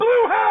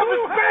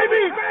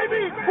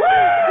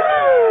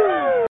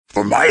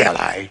For my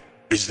ally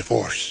is the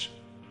Force.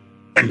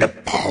 And a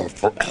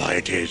powerful ally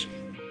it is.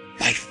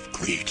 Life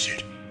creates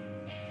it,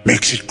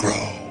 makes it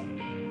grow.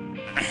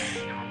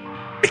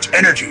 Its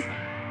energy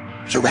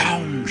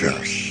surrounds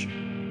us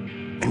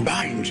and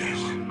binds us.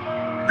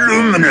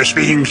 Luminous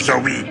beings so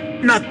we,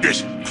 not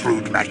this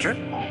crude matter.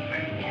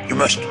 You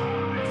must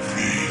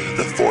feel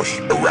the Force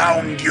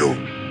around you.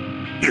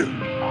 Here,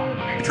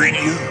 between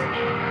you,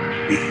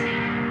 me,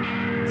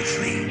 the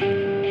tree,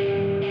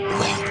 the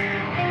rock,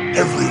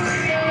 everywhere.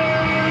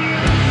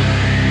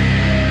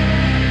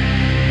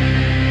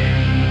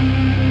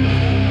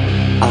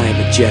 I am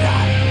a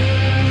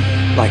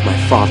Jedi, like my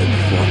father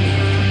before me.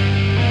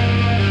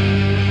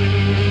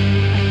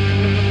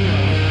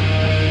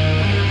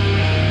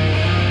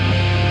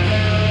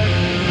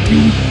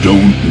 You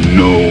don't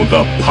know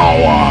the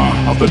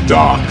power of the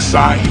dark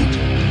side.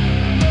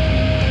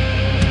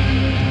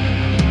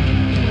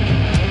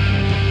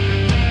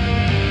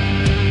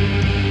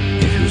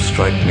 If you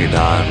strike me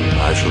down,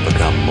 I shall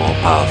become more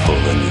powerful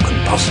than you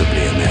can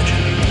possibly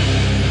imagine.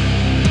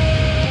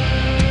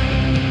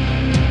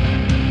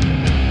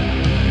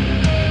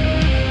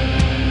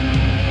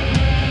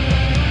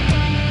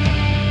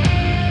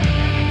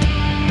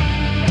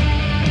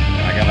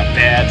 I got a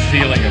bad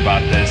feeling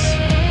about this.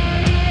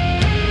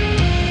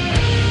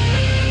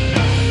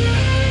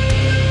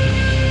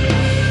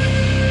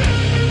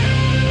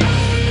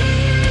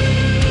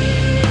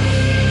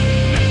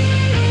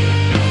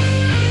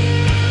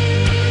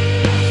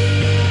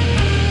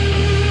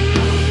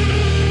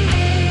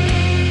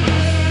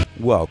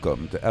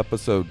 Welcome to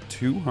episode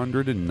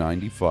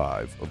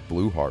 295 of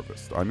Blue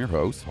Harvest. I'm your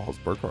host, Halls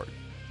Burkhart.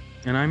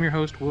 And I'm your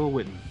host, Will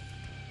Whitten.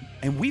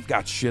 And we've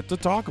got shit to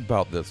talk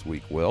about this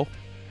week, Will.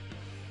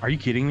 Are you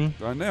kidding me?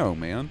 I know,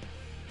 man.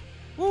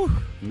 Whew.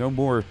 No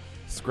more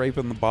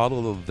scraping the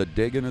bottle of the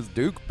Dig in his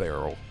Duke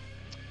barrel.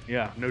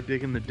 Yeah, no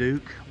digging the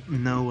Duke.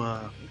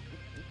 No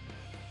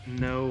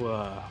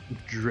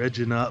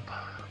dredging up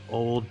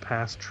old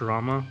past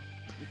trauma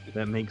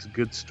that makes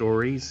good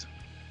stories.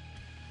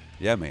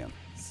 Yeah, man.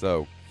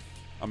 So,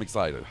 I'm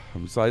excited.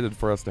 I'm excited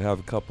for us to have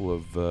a couple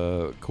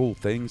of cool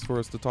things for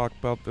us to talk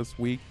about this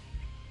week.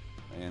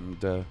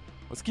 And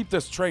let's keep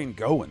this train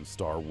going,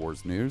 Star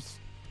Wars news.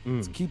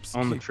 Let's keep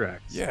the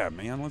tracks. Yeah,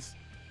 man. Let's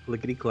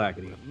Clickety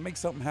clackety. make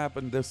something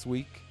happen this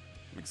week.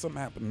 Make something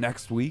happen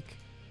next week.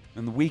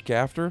 And the week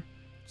after.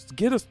 Just to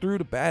get us through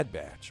to Bad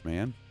Batch,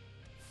 man.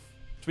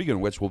 Speaking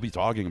of which, we'll be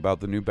talking about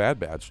the new Bad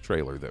Batch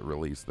trailer that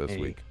released this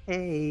week.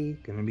 Hey,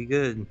 gonna be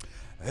good.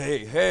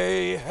 Hey,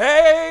 hey,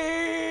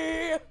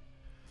 hey!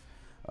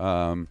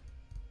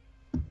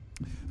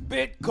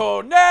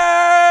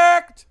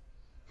 BitConnect!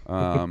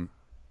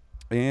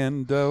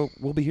 And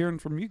we'll be hearing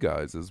from you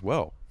guys as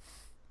well.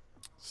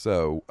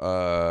 So,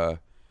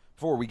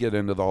 before we get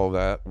into all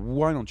that,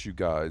 why don't you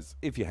guys,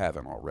 if you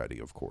haven't already,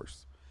 of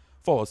course,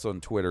 follow us on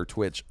Twitter,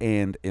 Twitch,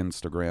 and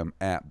Instagram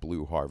at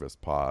Blue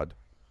Harvest Pod.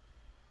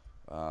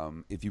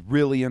 If you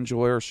really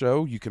enjoy our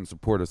show, you can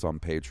support us on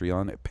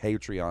Patreon at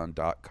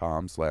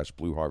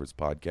patreon.com/Blue Harvest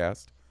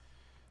Podcast.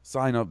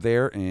 Sign up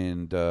there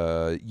and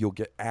you'll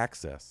get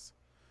access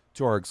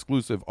to our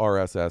exclusive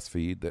RSS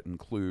feed that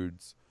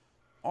includes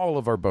all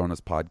of our bonus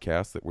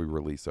podcasts that we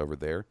release over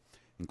there,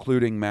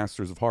 including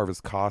Masters of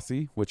Harvest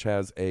Kasi, which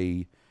has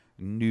a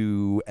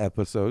new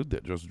episode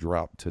that just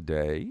dropped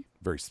today.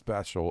 Very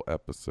special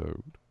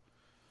episode.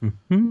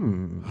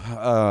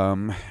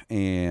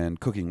 And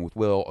Cooking with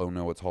Will, Oh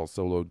No, It's All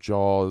Solo,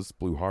 Jaws,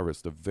 Blue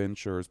Harvest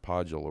Adventures,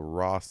 Padula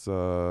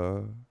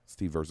Rasa,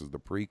 Steve versus the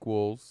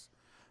Prequels,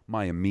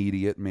 my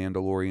immediate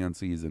Mandalorian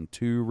Season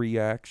 2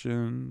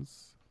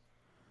 reactions,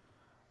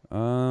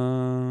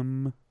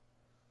 and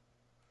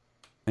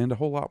a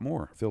whole lot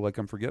more. I feel like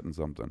I'm forgetting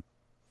something.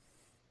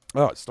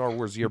 Oh, Star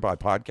Wars Year by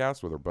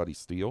Podcast with our buddy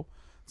Steele.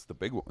 It's the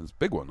big one. It's a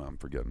big one I'm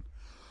forgetting.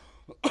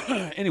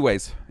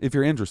 Anyways, if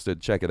you're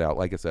interested, check it out.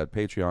 Like I said,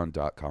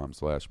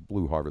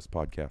 patreon.com/Blue Harvest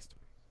Podcast.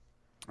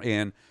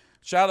 And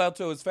shout out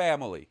to his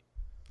family,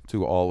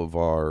 to all of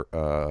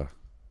our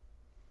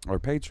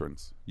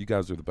patrons. You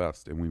guys are the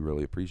best, and we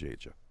really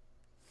appreciate you.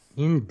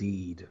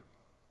 Indeed.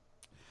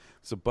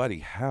 So, buddy,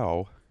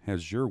 how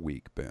has your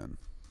week been?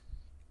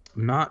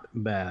 Not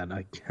bad.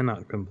 I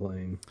cannot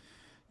complain.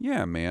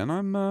 Yeah, man,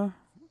 I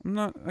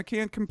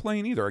can't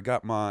complain either. I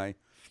got my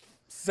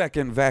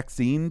second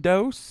vaccine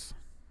dose.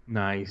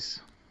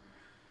 Nice.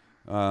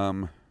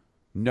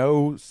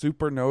 No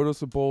super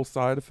noticeable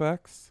side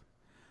effects.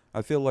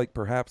 I feel like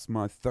perhaps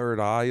my third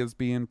eye is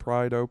being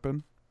pried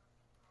open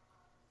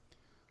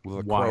with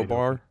a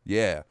crowbar. Open.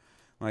 Yeah.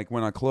 Like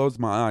when I close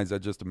my eyes, I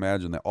just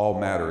imagine that all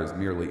matter is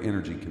merely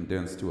energy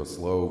condensed to a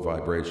slow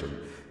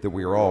vibration, that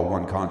we are all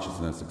one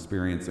consciousness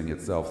experiencing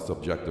itself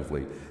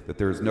subjectively, that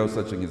there is no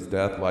such thing as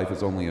death, life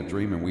is only a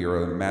dream, and we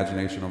are an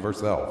imagination of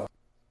ourselves.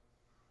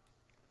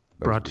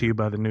 Brought to you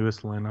by the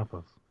newest lineup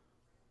of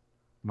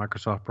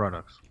Microsoft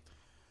products.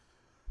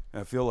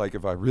 I feel like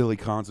if I really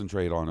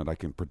concentrate on it, I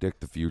can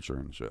predict the future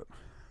and shit.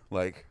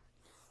 Like,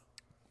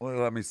 well,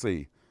 let me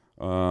see.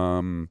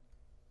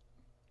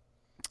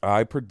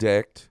 I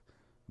predict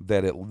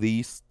that at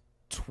least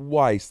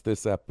twice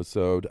this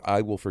episode,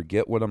 I will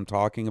forget what I'm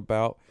talking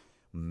about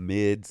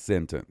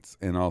mid-sentence,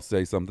 and I'll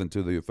say something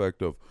to the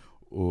effect of,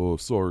 "Oh,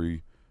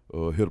 sorry,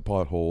 hit a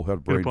pothole, had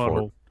a brain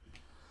fart."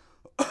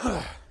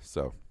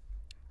 So,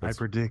 I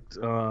predict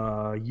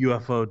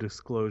UFO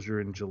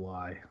disclosure in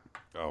July.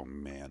 oh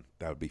man,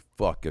 that would be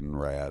fucking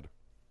rad.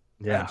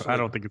 Yeah, Actually- I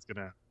don't think it's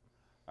gonna.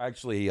 I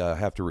actually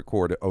have to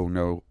record it. Oh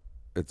no,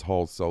 it's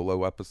Hall's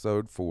solo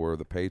episode for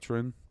the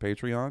Patreon.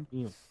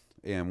 Mm.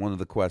 And one of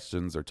the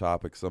questions or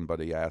topics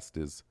somebody asked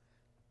is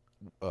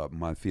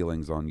my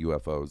feelings on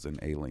UFOs and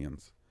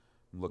aliens.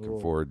 I'm looking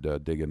forward to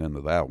digging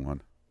into that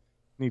one.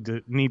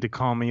 Need to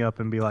call me up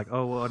and be like,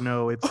 oh well,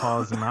 no, it's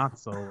Hawes not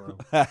solo.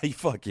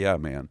 Fuck yeah,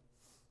 man.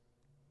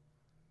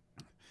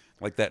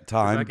 Like that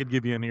 'Cause I time. could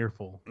give you an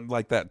earful.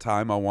 Like that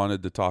time I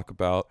wanted to talk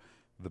about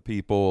the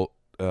people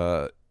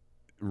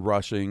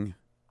rushing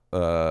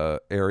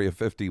Area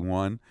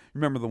 51.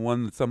 Remember the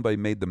one that somebody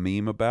made the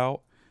meme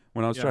about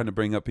when I was Yeah. trying to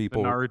bring up The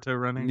people?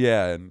 Naruto running.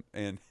 Yeah,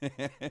 and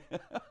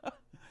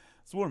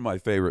it's one of my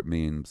favorite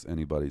memes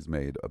anybody's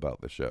made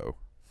about the show.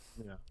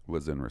 Yeah.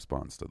 Was in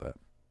response to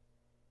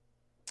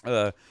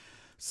that.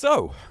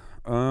 So,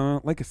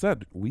 like I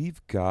said,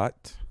 we've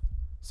got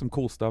some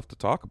cool stuff to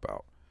talk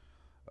about.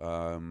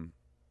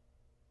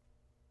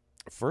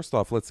 First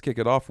off, let's kick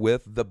it off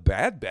with the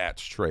Bad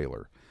Batch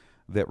trailer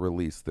that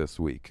released this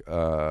week. We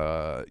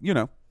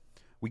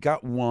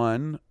got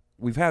one.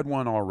 We've had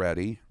one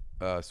already,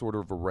 sort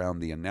of around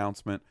the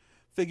announcement.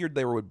 Figured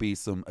there would be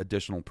some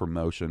additional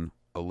promotion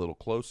a little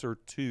closer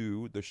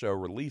to the show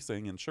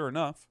releasing, and sure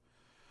enough,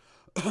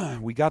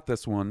 we got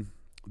this one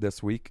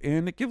this week,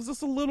 and it gives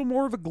us a little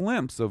more of a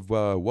glimpse of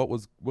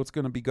what's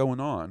going to be going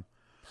on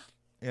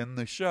in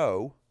the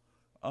show,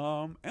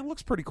 and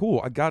looks pretty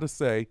cool. I gotta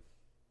say,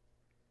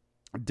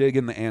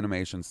 digging the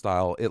animation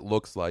style. It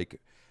looks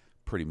like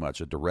pretty much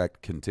a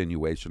direct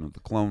continuation of the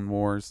Clone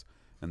Wars,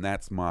 and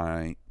that's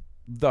my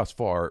thus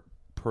far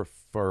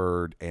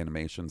preferred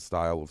animation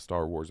style of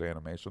Star Wars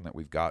animation that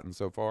we've gotten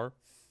so far.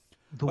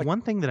 The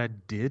one thing that I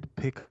did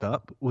pick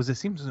up was it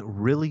seems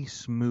really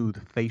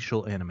smooth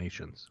facial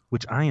animations,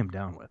 which I am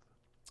down with.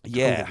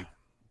 Yeah. Totally.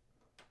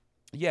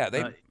 Yeah,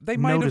 they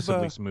might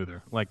noticeably have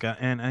smoother. Like,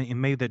 and it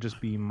may that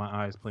just be my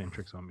eyes playing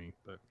tricks on me,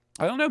 but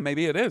I don't know,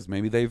 maybe it is.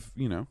 Maybe they've,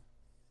 made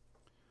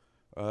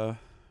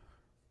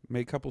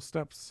a couple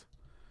steps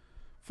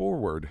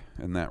forward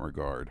in that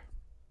regard.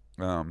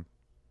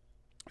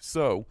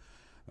 So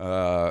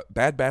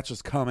Bad Batch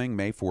is coming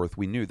May 4th.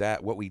 We knew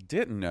that. What we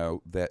didn't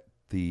know that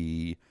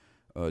the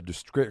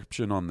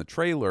description on the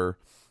trailer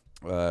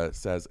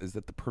says is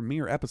that the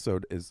premiere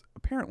episode is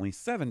apparently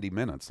 70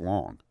 minutes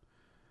long.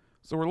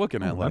 So we're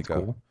looking at like that's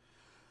cool.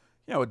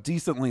 a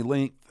decently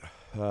length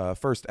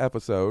first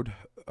episode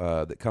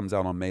that comes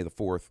out on May the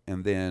 4th,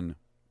 and then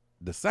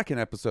the second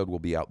episode will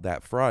be out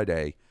that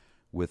Friday,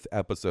 with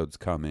episodes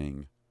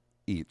coming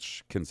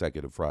each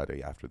consecutive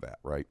Friday after that,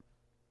 right?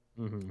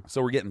 Mm-hmm.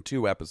 So we're getting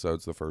 2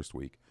 episodes the first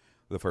week.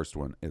 The first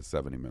one is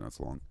 70 minutes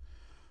long.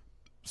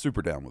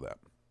 Super down with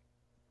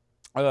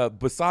that.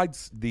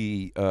 Besides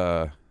the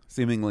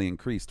seemingly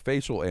increased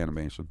facial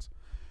animations,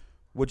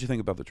 what'd you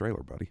think about the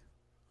trailer, buddy?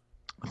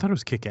 I thought it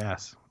was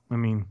kick-ass. I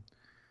mean,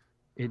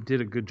 it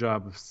did a good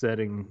job of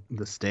setting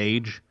the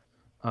stage.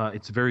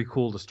 It's very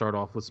cool to start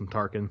off with some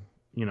Tarkin.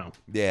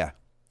 Yeah.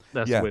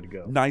 That's the way to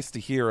go. Nice to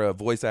hear a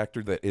voice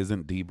actor that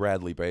isn't D.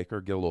 Bradley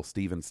Baker get a little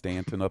Steven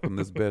Stanton up in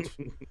this bitch.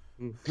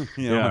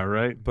 Yeah,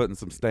 right. Putting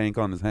some stank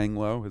on his hang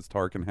low, his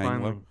Tarkin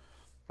hang low.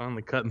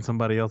 Finally cutting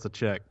somebody else a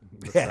check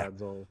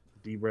besides old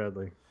D.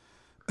 Bradley.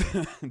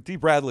 D.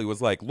 Bradley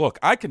was like, "Look,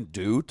 I can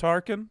do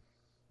Tarkin.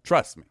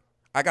 Trust me,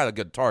 I got a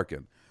good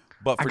Tarkin.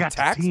 But I for got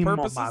tax the team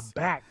purposes, on my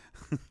back."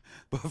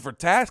 but for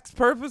tax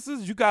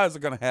purposes, you guys are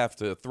gonna have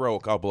to throw a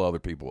couple other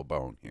people a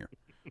bone here."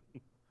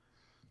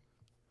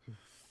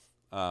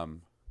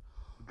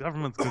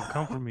 Government's gonna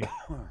come for me.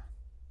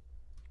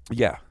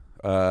 Yeah.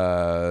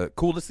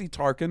 Cool to see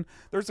Tarkin.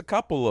 There's a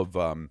couple of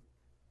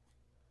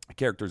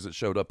characters that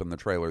showed up in the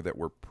trailer that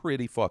were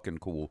pretty fucking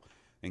cool,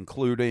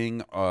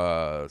 including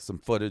some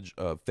footage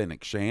of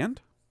Fennec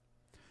Shand,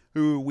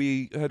 who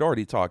we had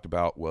already talked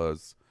about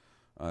was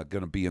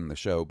going to be in the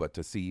show, but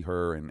to see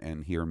her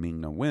and hear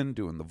Ming-Na Wen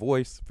doing the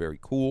voice, very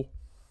cool.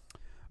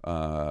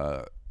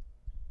 Rex.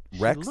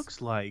 She looks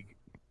like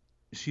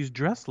she's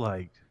dressed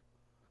like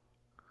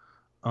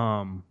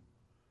and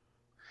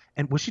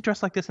was she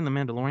dressed like this in The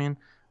Mandalorian?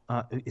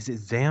 Is it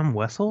Zam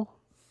Wessel?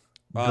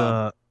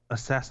 The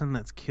assassin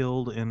that's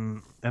killed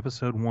in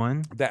episode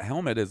 1? That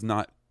helmet is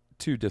not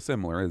too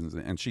dissimilar, isn't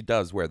it? And she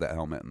does wear that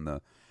helmet in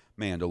The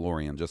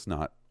Mandalorian, just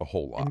not a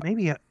whole lot. And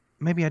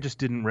maybe I just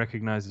didn't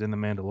recognize it in The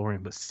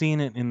Mandalorian, but seeing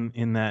it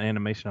in that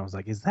animation, I was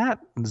like, is that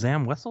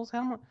Zam Wessel's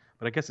helmet?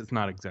 But I guess it's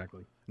not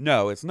exactly.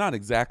 No, it's not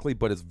exactly,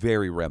 but it's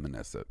very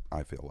reminiscent,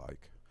 I feel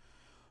like.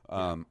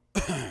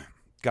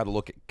 Got to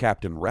look at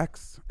Captain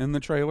Rex in the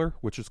trailer,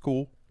 which is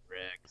cool.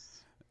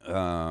 Rex.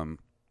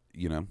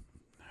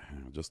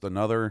 Just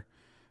another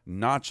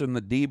notch in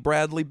the D.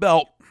 Bradley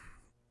belt.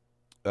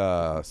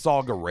 Saw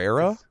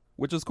Gerrera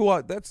which is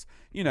cool. That's,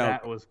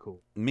 That was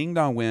cool. Ming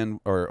Na Wen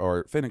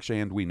or Fennec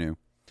Shand we knew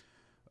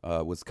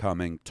was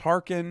coming.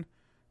 Tarkin,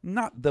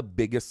 not the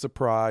biggest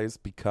surprise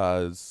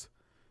because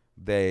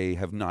they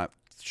have not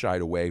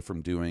shied away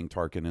from doing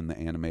Tarkin in the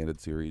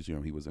animated series.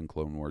 He was in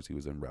Clone Wars, he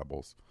was in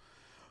Rebels.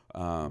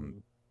 I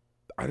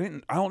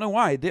don't know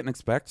why I didn't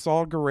expect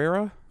Saul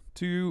Guerrero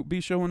to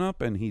be showing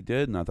up, and he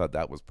did, and I thought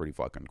that was pretty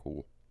fucking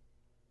cool.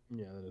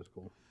 Yeah, that is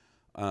cool.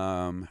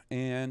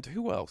 And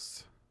who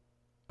else?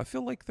 I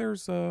feel like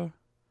I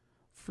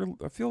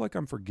feel like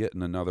I'm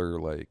forgetting another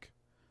like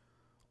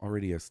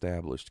already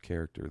established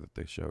character that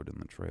they showed in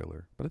the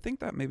trailer, but I think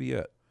that may be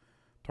it.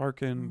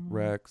 Tarkin,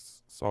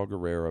 Rex, Saul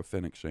Guerrero,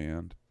 Fennec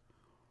Shand.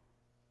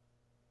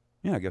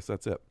 Yeah, I guess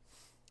that's it.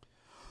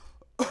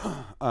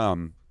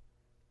 Oh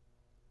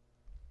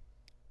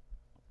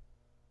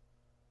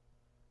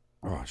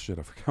shit!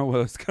 I forgot what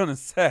I was gonna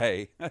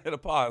say. I hit a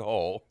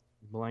pothole.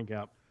 Blank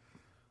out.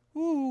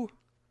 Ooh,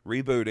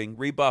 rebooting,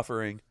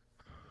 rebuffering.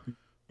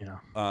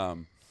 Yeah.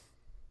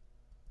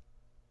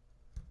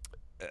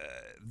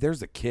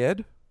 There's a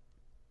kid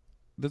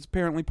that's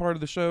apparently part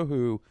of the show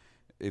who,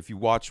 if you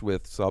watch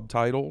with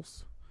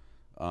subtitles,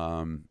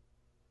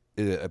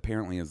 it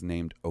apparently is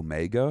named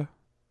Omega,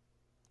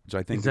 which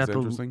I think is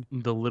interesting.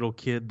 The little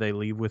kid they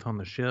leave with on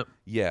the ship?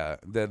 Yeah,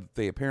 that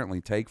they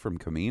apparently take from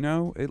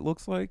Kamino. It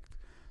looks like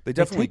they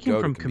definitely take him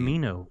go from to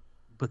Kamino.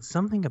 but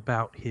something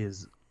about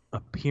his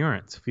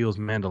appearance feels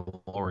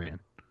Mandalorian,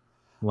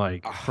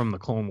 like from the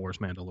Clone Wars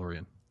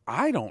Mandalorian.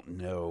 I don't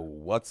know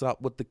what's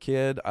up with the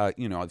kid.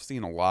 I've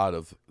seen a lot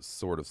of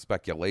sort of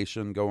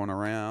speculation going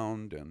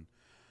around, and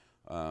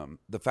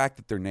the fact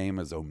that their name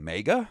is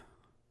Omega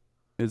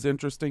is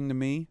interesting to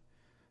me.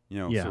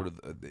 Sort of,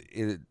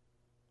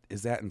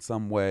 is that in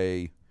some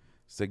way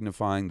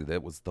signifying that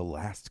it was the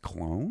last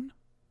clone?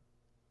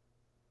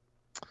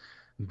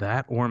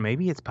 That, or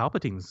maybe it's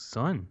Palpatine's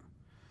son.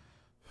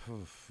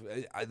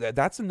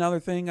 That's another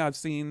thing I've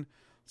seen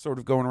sort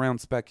of going around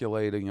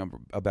speculating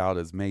about,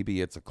 is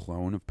maybe it's a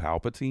clone of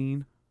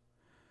Palpatine.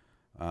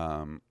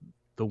 The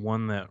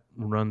one that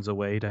runs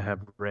away to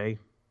have Rey?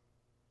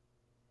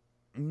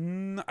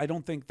 I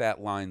don't think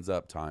that lines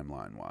up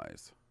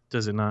timeline-wise.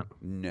 Does it not?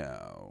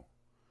 No,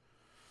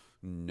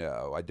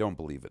 I don't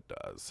believe it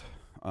does.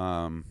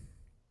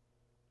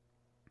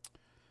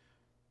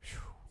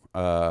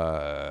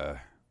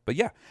 But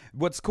yeah,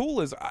 what's cool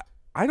is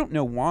I don't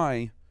know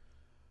why.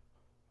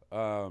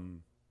 I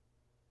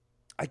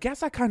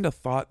guess I kind of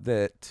thought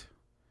that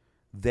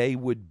they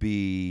would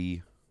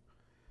be.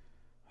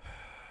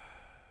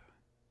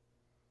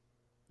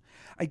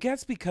 I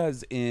guess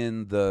because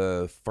in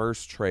the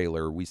first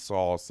trailer we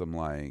saw some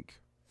like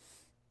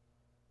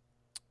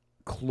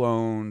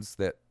clones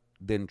that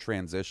then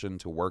transitioned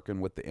to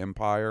working with the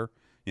Empire,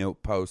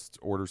 post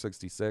Order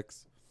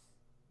 66.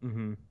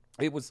 Mm-hmm.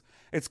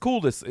 It's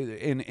cool to see,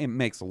 and it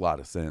makes a lot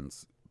of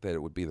sense that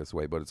it would be this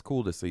way, but it's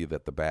cool to see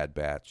that the Bad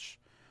Batch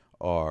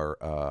are,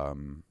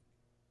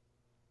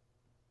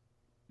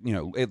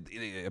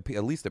 it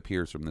at least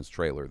appears from this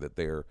trailer that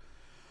they're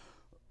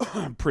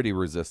pretty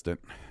resistant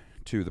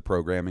to the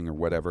programming or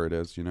whatever it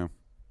is,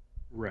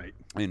 Right.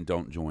 and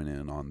don't join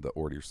in on the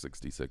Order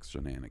 66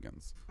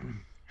 shenanigans.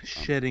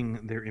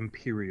 Shedding their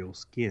imperial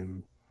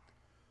skin.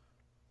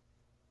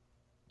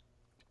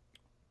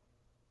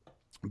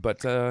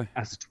 But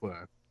as it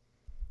were.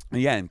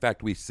 Yeah, in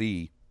fact, we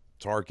see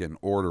Tarkin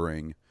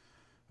ordering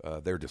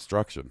their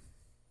destruction.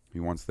 He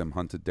wants them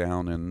hunted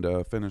down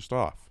and finished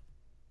off,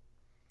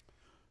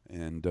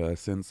 and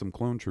send some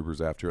clone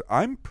troopers after it.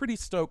 I'm pretty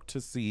stoked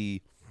to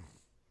see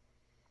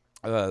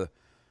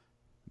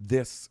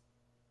this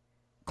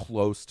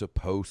close to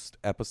post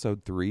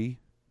Episode 3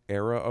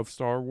 era of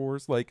Star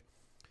Wars. Like,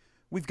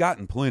 we've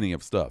gotten plenty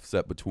of stuff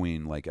set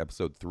between like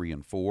Episode 3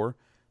 and 4,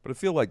 but I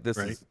feel like this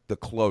is the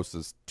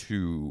closest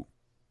to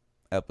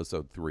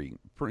Episode 3,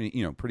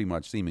 pretty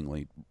much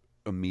seemingly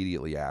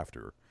immediately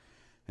after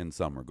in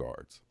some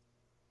regards.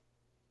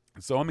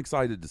 So I'm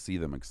excited to see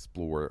them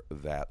explore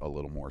that a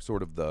little more,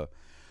 sort of the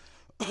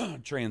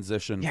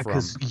transition from...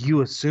 because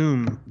you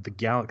assume the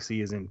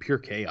galaxy is in pure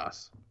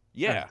chaos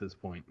at this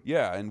point.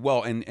 Yeah,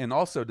 and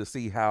also to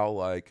see how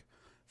like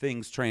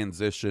things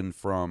transition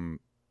from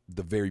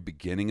the very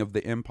beginning of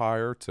the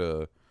Empire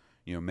to,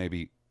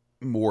 maybe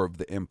more of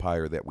the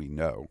Empire that we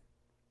know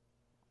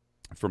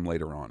from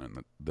later on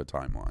in the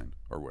timeline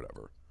or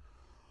whatever.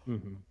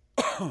 Mm-hmm.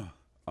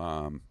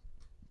 But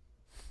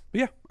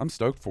yeah, I'm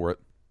stoked for it.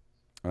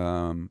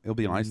 It'll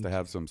be nice to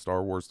have some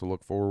Star Wars to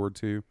look forward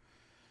to.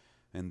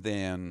 And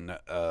then,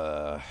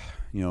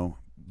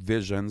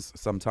 Visions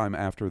sometime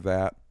after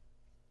that.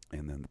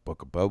 And then the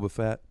Book of Boba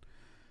Fett.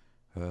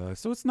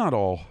 So it's not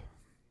all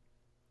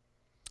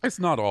Big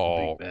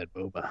bad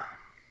Boba.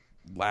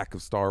 lack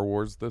of Star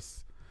Wars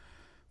this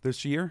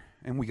year.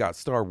 And we got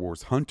Star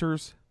Wars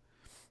Hunters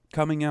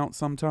coming out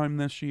sometime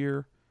this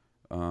year,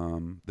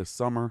 this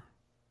summer.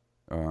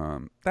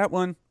 That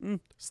one,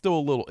 still a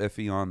little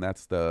iffy on.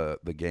 That's the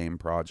game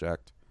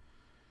project.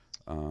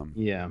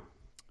 Yeah.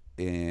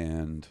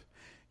 And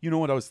you know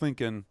what I was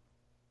thinking?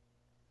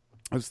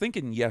 I was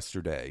thinking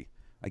yesterday,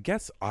 I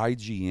guess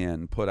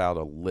IGN put out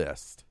a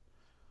list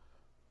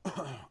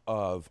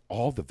of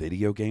all the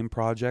video game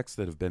projects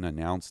that have been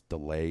announced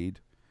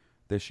delayed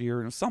this year.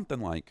 And it was something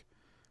like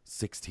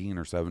 16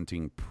 or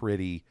 17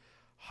 pretty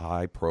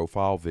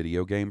high-profile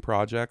video game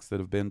projects that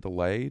have been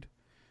delayed.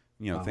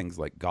 You know, Wow. things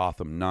like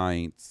Gotham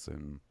Knights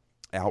and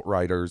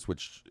Outriders,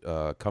 which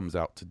comes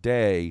out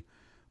today,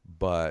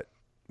 but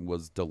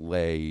was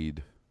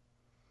delayed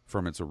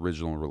from its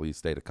original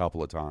release date a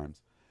couple of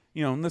times.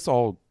 You know, and this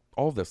all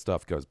this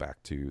stuff goes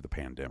back to the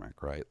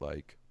pandemic, right?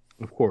 Like,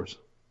 Of course.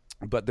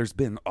 but there's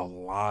been a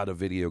lot of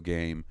video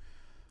game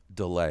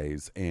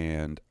delays,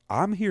 and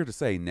I'm here to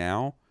say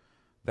now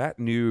that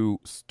new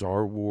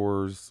Star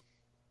Wars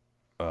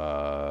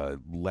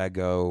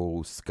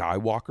Lego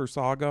Skywalker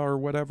Saga or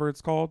whatever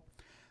it's called,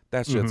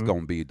 that shit's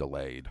gonna be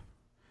delayed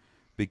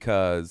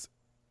because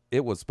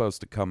it was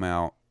supposed to come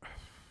out,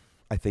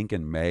 I think,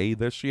 in May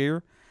this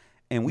year,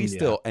 and we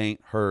still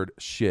ain't heard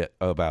shit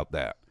about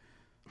that.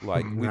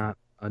 Like, we Not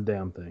a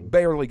damn thing.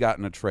 barely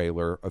gotten a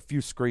trailer, a few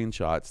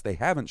screenshots. They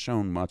haven't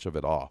shown much of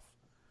it off.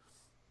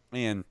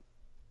 And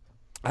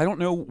I don't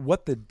know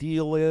what the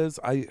deal is.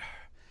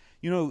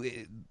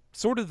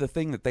 Sort of the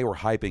thing that they were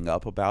hyping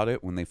up about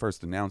it when they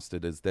first announced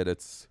it is that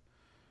it's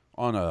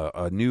on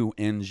a new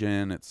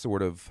engine. It's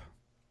sort of,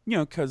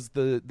 because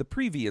the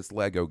previous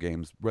Lego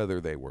games, whether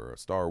they were a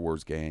Star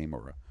Wars game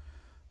or a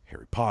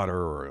Harry Potter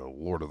or a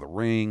Lord of the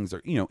Rings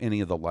or,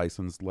 any of the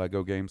licensed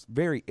Lego games,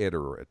 very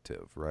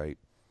iterative, right?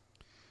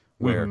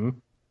 Where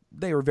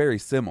they were very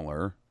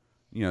similar.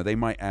 They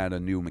might add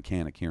a new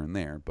mechanic here and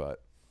there,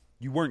 but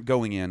you weren't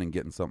going in and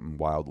getting something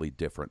wildly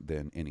different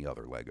than any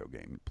other Lego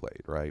game you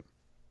played, right?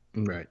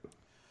 Right.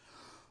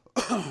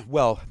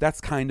 Well, that's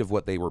kind of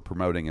what they were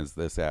promoting as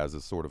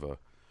sort of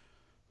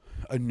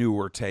a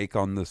newer take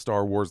on the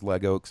Star Wars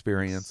Lego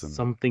experience. And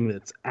Something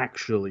that's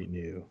actually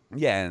new.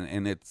 yeah,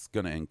 and it's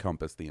going to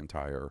encompass the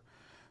entire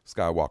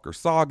Skywalker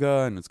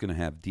saga, and it's going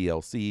to have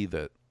DLC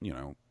that,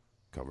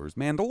 covers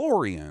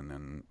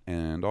Mandalorian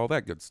and all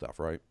that good stuff,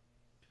 right?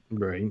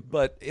 Right.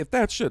 But if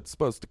that shit's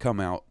supposed to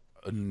come out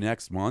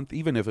next month,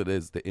 even if it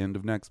is the end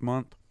of next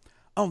month,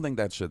 I don't think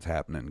that shit's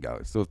happening,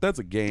 guys. So if that's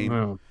a game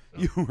Well,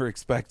 you were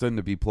expecting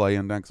to be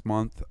playing next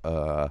month,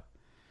 you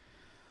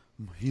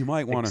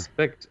might want to...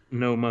 expect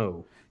no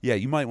mo. Yeah,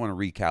 you might want to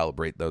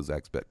recalibrate those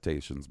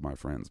expectations, my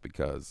friends,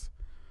 because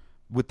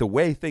with the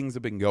way things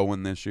have been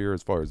going this year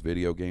as far as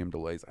video game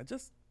delays, I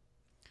just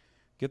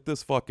get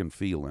this fucking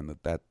feeling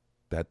that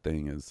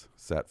thing is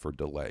set for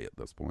delay at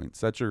this point.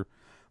 Set your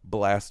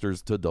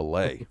blasters to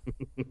delay.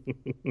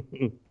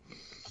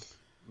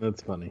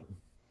 That's funny.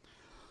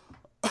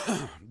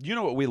 You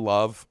know what we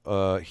love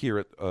here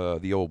at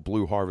the old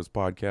Blue Harvest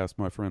podcast,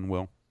 my friend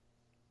Will?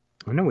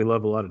 I know we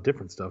love a lot of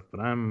different stuff, but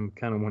I'm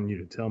kind of wanting you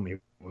to tell me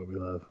what we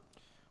love.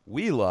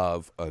 We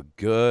love a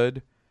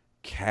good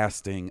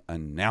casting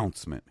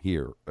announcement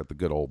here at the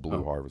good old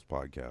Blue Harvest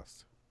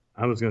podcast.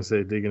 I was going to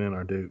say digging in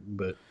our Duke,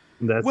 but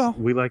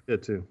we like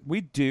that too.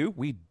 We do,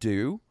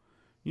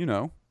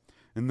 and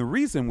the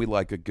reason we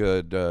like a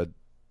good, I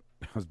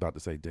was about to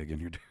say dig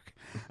in your Duke.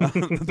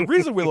 The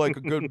reason we like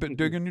a good bit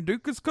dig in your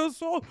Duke is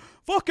because,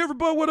 fuck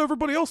everybody, what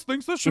everybody else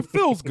thinks, that shit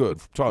feels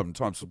good from time to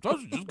time.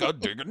 Sometimes you just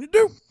got to dig in your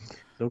Duke.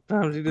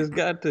 Sometimes you just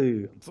got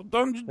to.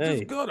 Sometimes you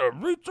just got to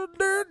reach in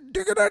there and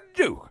dig in that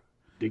Duke.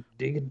 Dig.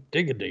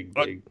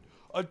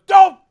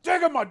 Don't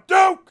dig in my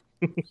Duke!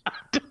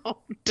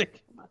 Don't dig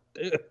my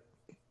Duke.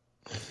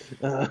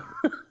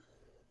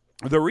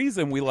 The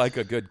reason we like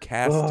a good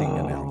casting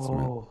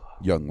announcement,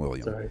 young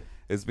William, Sorry.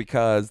 is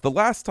because the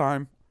last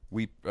time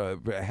we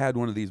had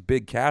one of these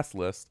big cast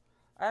lists,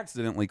 I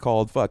accidentally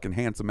called fucking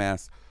handsome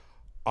ass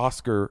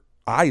Oscar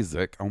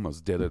Isaac. I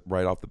almost did it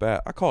right off the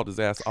bat. I called his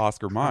ass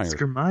Oscar Mayer.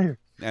 Oscar Mayer.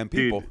 And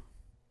people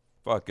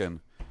fucking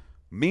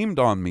memed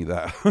on me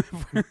that quite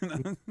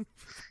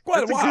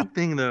That's a while. a good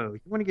thing, though.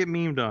 You want to get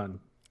memed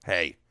on.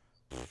 Hey,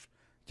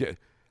 yeah,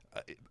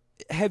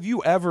 have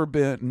you ever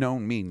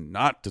known me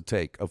not to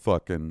take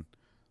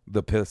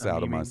the piss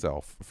out of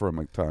myself from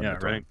a time to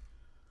time?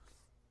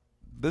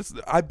 Right.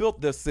 I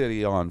built this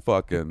city on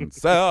fucking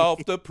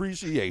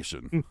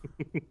self-depreciation.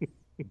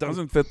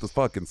 Doesn't fit the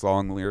fucking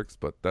song lyrics,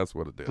 but that's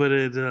what it did. But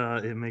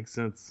it makes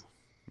sense.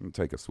 Let me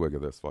take a swig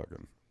of this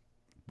fucking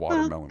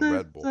watermelon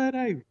Red Bull.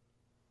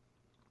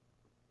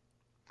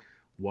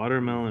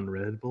 Watermelon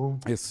Red Bull?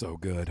 It's so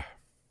good.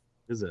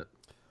 Is it?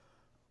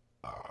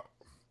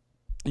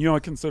 I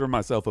consider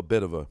myself a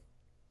bit of a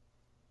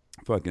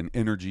fucking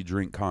energy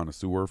drink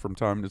connoisseur from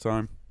time to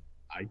time.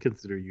 I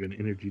consider you an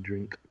energy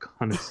drink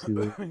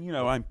connoisseur.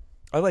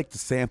 I like to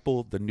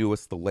sample the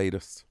newest, the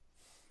latest.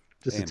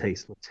 Just a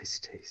taste, little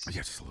tasty taste.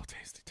 Yeah, just a little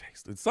tasty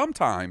taste. And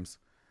sometimes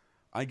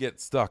I get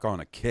stuck on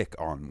a kick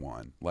on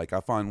one. Like I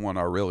find one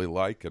I really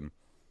like and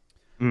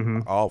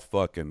I'll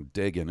fucking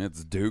dig in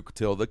its Duke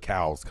till the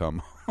cows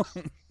come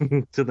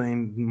home. Till they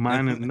ain't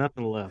mine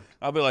nothing left.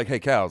 I'll be like, hey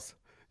cows,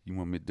 you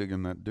want me to dig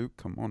in that Duke?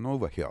 Come on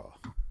over here.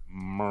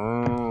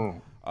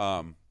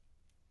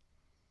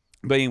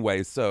 But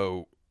anyway,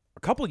 so I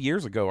couple of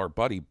years ago, our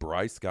buddy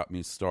Bryce got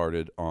me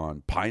started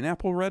on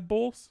pineapple Red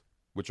Bulls,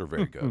 which are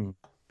very good.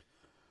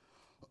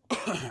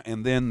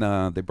 And then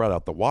they brought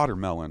out the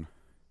watermelon.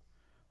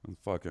 And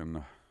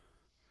fucking,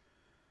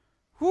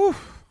 whew,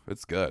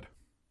 it's good.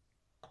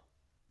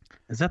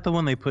 Is that the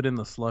one they put in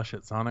the slush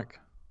at Sonic?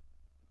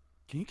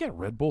 Can you get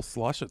Red Bull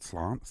slush at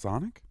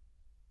Sonic?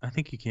 I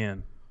think you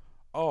can.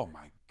 Oh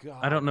my god!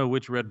 I don't know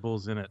which Red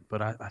Bull's in it,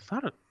 but I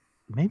thought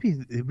maybe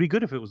it'd be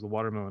good if it was the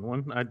watermelon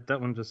one.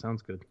 That one just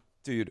sounds good.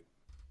 Dude,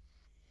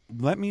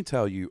 let me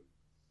tell you,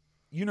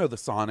 you know the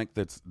Sonic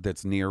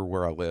that's near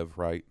where I live,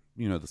 right?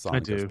 You know the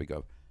Sonic I speak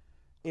of.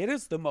 It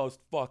is the most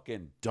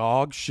fucking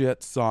dog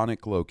shit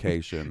Sonic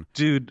location.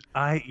 Dude,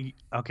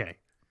 okay.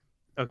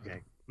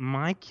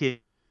 My kid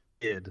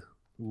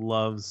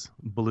loves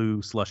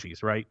blue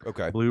slushies, right?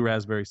 Okay. Blue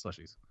raspberry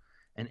slushies.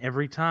 And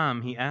every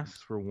time he asks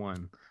for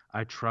one,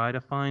 I try to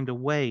find a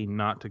way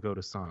not to go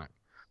to Sonic.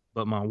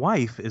 But my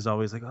wife is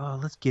always like, oh,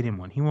 let's get him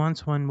one. He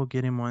wants one, we'll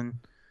get him one.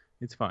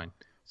 It's fine.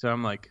 So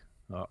I'm like,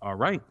 all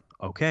right,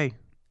 okay.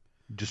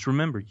 Just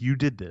remember, you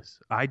did this.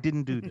 I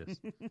didn't do this.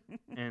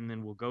 And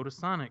then we'll go to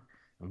Sonic,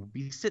 and we'll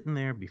be sitting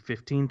there, be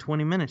 15,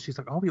 20 minutes. She's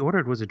like, all we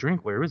ordered was a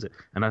drink. Where is it?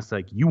 And I was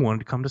like, you wanted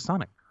to come to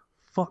Sonic.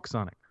 Fuck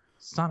Sonic.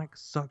 Sonic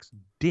sucks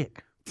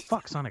dick.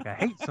 Fuck Sonic. I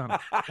hate Sonic.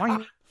 Why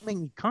you make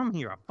me come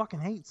here? I fucking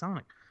hate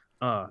Sonic.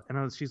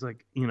 She's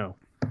like,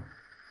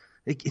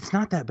 it's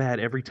not that bad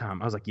every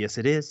time. I was like, yes,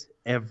 it is.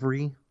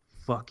 Every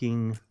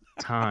fucking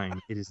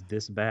time it is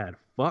this bad.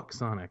 Fuck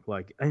Sonic.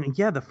 And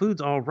yeah, the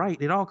food's all right.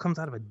 It all comes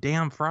out of a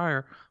damn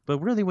fryer. But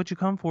really what you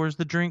come for is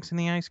the drinks and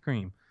the ice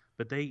cream.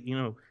 But they,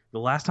 the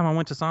last time I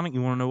went to Sonic,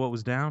 you want to know what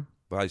was down?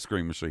 The ice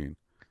cream machine.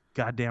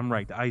 Goddamn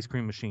right, the ice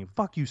cream machine.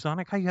 Fuck you,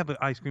 Sonic. How you have an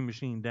ice cream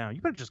machine down?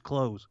 You better just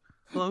close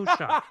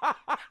shop.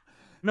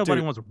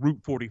 Nobody wants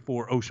Route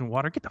 44 ocean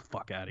water. Get the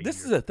fuck out of here.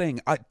 This is the thing.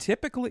 I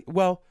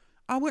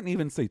wouldn't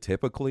even say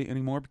typically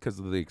anymore because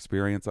of the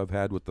experience I've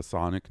had with the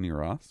Sonic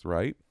near us,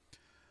 right?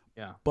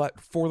 Yeah.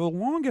 But for the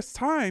longest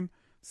time,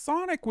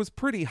 Sonic was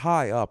pretty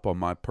high up on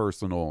my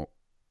personal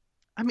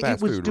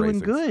it was doing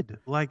races. Good.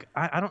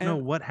 I don't know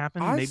what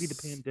happened. Maybe the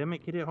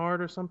pandemic hit it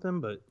hard or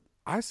something, but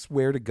I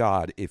swear to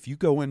God, if you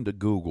go into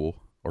Google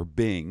or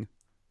Bing,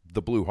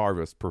 the Blue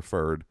Harvest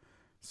preferred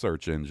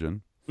search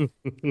engine,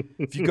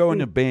 if you go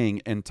into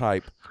Bing and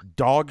type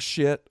dog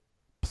shit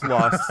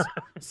plus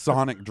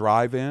Sonic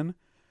Drive-In,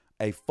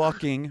 a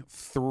fucking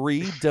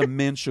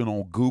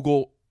 3-dimensional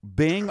Google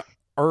Bing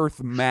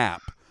Earth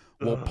map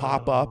will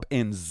pop up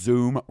and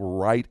zoom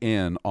right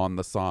in on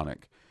the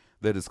Sonic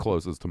that is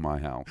closest to my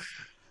house.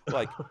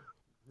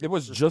 It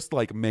was just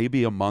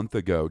maybe a month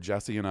ago,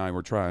 Jesse and I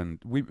were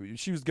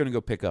she was going to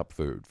go pick up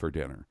food for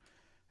dinner.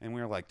 And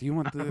we were like, do you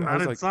want the... I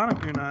was like,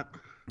 Sonic, you're not.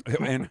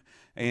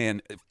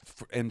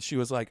 And she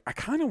was like, I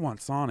kind of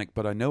want Sonic,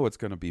 but I know it's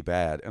going to be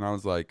bad. And I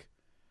was like,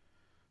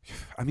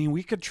 I mean,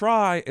 we could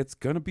try. It's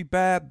going to be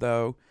bad,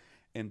 though.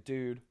 And,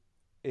 dude,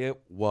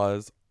 it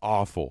was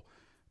awful.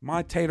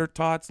 My tater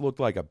tots looked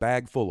like a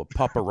bag full of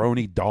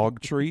pepperoni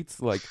dog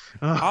treats.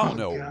 I don't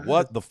know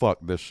what the fuck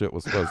this shit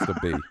was supposed to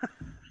be.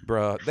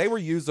 Bruh, they were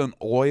using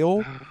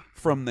oil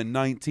from the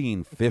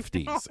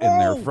 1950s in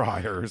their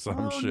fryer or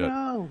some shit.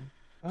 No.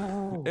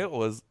 Oh. It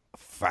was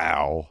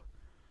foul.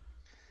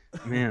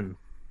 Man,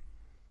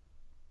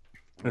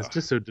 that's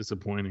just so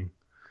disappointing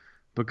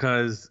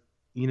because,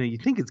 you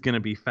think it's going to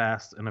be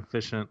fast and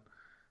efficient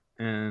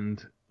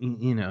and,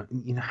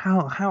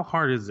 how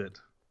hard is it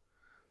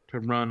to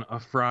run a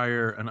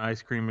fryer, an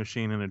ice cream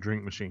machine, and a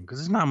drink machine? Because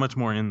there's not much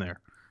more in there.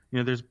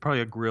 There's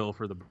probably a grill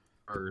for the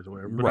burgers or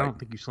whatever, but right. I don't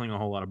think you sling a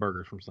whole lot of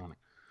burgers from Sonic.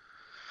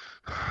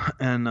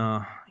 And,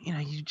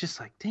 you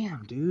just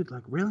damn, dude,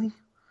 really?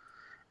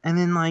 And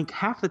then,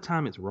 half the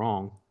time it's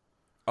wrong.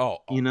 Oh.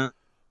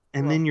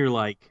 And then you're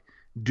like,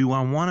 do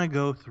I want to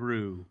go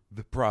through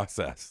the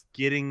process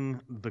getting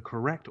the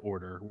correct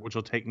order, which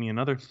will take me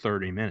another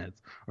 30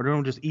 minutes, or do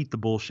I just eat the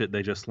bullshit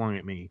they just slung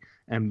at me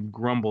and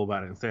grumble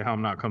about it and say how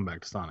I'm not coming back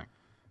to Sonic?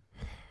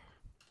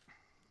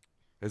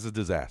 It's a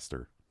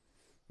disaster.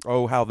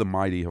 Oh, how the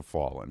mighty have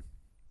fallen.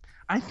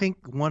 I think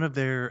one of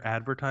their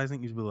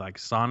advertising used to be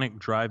Sonic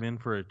drive-in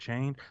for a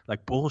change.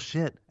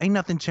 Bullshit. Ain't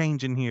nothing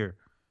changing here.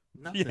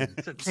 Nothing. Yeah.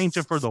 It's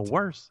changing for the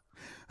worse.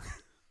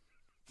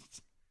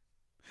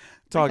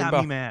 Talking got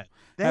about me mad.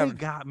 They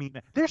got me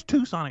mad. There's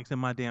 2 Sonics in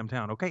my damn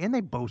town, okay? And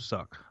they both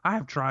suck. I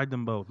have tried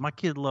them both. My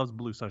kid loves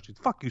blue slushies.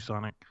 Fuck you,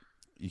 Sonic.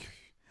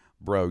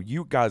 Bro,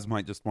 you guys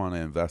might just want to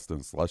invest in a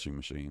slushie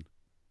machine.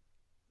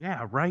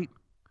 Yeah, right?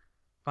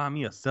 Find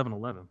me a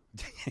 7-Eleven.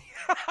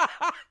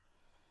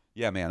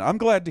 Yeah, man. I'm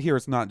glad to hear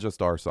it's not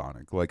just our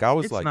Sonic. I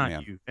was it's like, not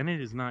man. You, and it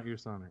is not your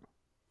Sonic.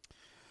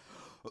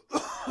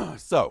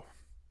 So,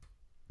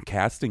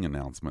 casting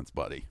announcements,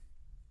 buddy.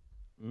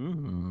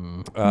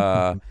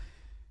 Mm-hmm.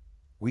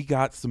 We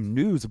got some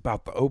news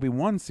about the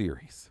Obi-Wan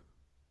series.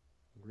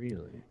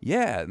 Really?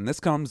 Yeah, and this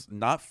comes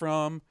not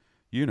from,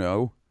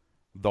 the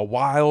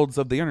wilds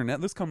of the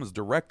internet. This comes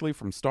directly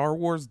from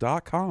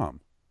StarWars.com.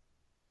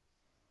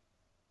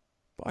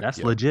 That's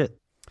legit.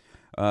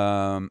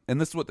 And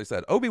this is what they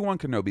said. Obi-Wan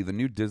Kenobi, the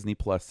new Disney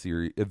Plus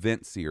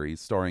event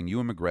series starring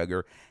Ewan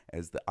McGregor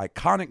as the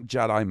iconic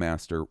Jedi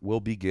Master, will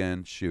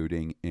begin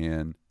shooting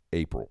in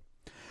April.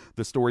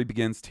 The story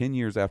begins 10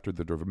 years after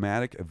the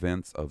dramatic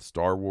events of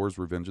Star Wars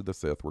Revenge of the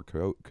Sith, where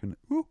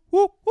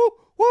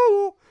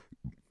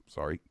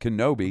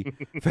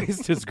Kenobi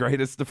faced his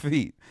greatest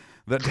defeat.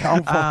 The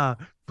downfall.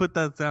 Put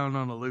that sound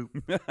on a loop.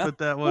 Put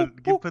that one.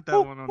 Put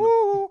that one on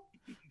the.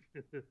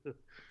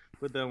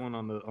 Put that one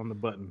on the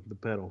button, the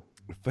pedal.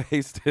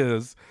 Faced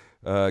his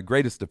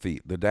greatest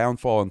defeat, the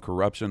downfall and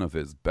corruption of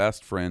his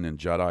best friend and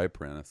Jedi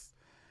apprentice,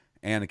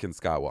 Anakin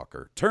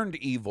Skywalker, turned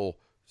evil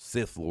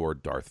Sith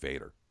Lord Darth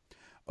Vader.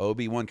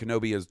 Obi-Wan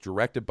Kenobi is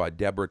directed by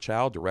Deborah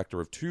Chow,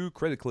 director of 2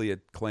 critically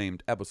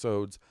acclaimed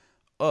episodes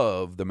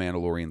of The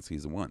Mandalorian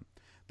Season 1.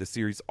 The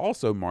series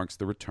also marks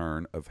the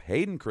return of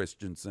Hayden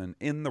Christensen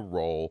in the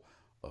role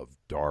of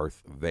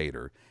Darth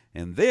Vader.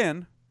 And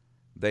then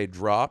they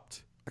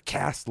dropped a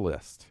cast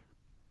list.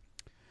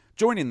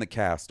 Joining the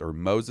cast are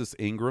Moses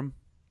Ingram,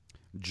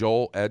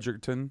 Joel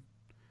Edgerton,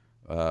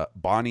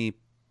 Bonnie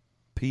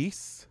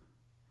Peace,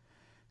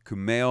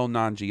 Kumail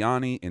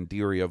Nanjiani,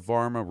 Indira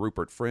Varma,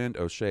 Rupert Friend,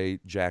 O'Shea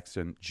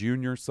Jackson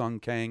Jr., Sung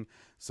Kang,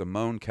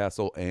 Simone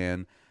Kessel,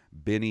 and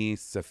Benny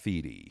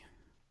Safdie.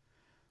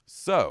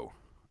 So,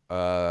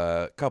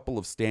 a couple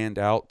of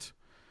standout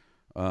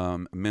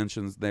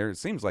mentions there. It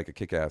seems like a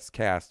kick-ass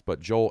cast,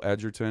 but Joel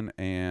Edgerton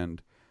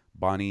and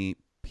Bonnie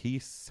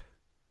Peace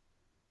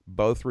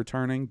both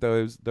returning.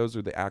 Those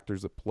are the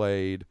actors that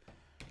played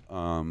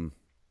Uncle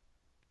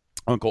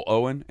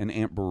Owen and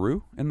Aunt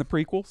Beru in the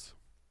prequels.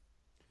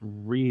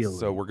 Really?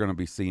 So we're going to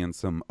be seeing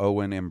some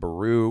Owen and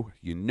Beru.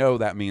 You know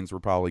that means we're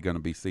probably going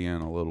to be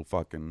seeing a little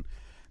fucking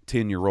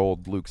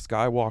 10-year-old Luke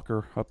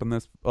Skywalker up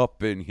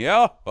in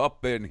here.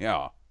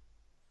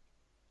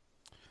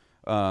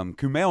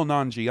 Kumail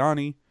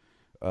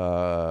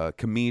Nanjiani,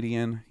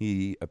 comedian.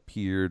 He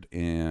appeared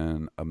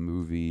in a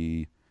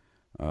movie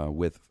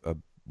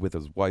with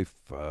his wife,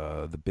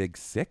 The Big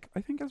Sick,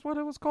 I think is what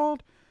it was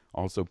called.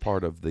 Also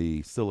part of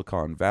the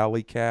Silicon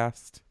Valley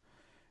cast.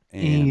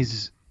 And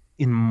he's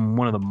in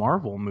one of the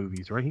Marvel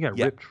movies, right? He got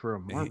ripped for a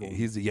Marvel.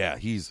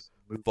 He's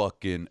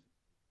fucking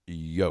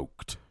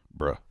yoked,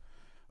 bruh.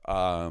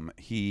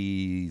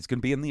 He's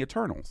gonna be in the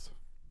Eternals.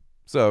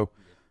 So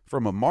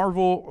from a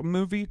Marvel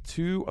movie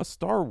to a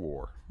Star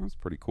Wars. That's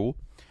pretty cool.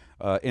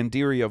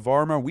 Indira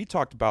Varma, we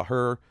talked about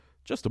her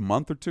just a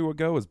month or two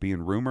ago as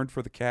being rumored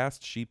for the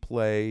cast. She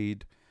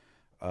played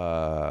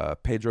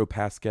Pedro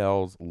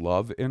Pascal's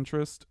love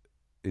interest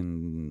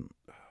in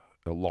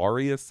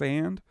Ilaria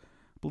Sand,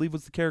 I believe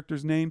was the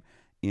character's name,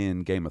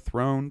 in Game of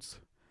Thrones.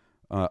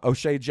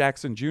 O'Shea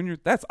Jackson Jr.,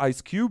 that's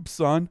Ice Cube's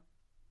son.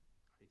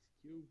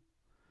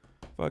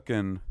 Fuck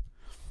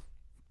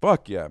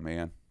yeah,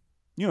 man.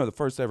 You know, the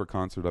first ever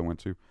concert I went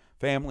to,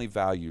 Family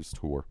Values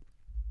Tour.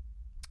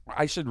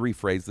 I should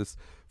rephrase this.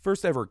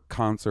 First ever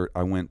concert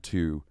I went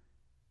to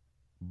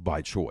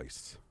by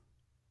choice.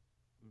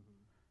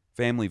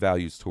 Family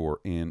Values Tour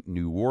in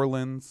New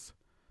Orleans,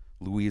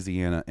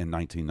 Louisiana in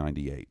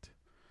 1998.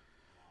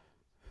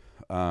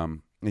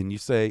 And you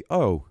say,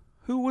 oh,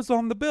 who was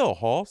on the bill,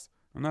 Halls?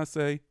 And I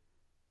say,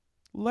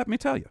 let me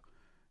tell you.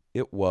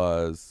 It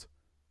was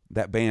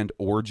that band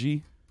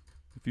Orgy,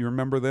 if you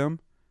remember them.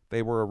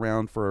 They were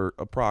around for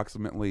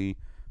approximately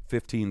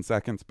 15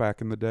 seconds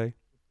back in the day.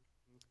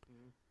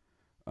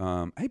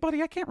 Hey,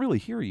 buddy, I can't really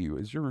hear you.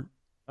 Is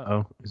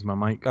my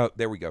mic? Oh,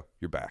 there we go.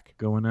 You're back.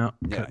 Going out,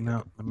 cutting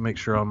out. Let me make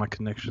sure all my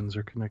connections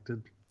are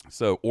connected.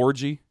 So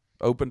Orgy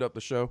opened up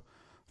the show,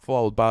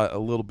 followed by a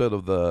little bit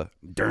of the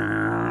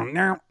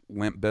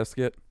Limp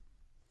Bizkit.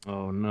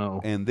 Oh,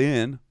 no. And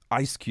then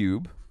Ice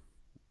Cube,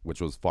 which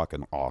was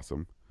fucking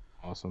awesome.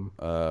 Awesome.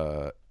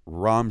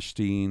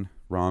 Rammstein,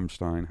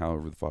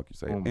 however the fuck you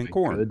say it. And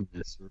Korn.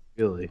 Goodness,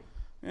 really?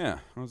 Yeah,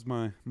 that was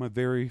my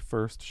very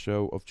first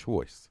show of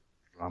choice.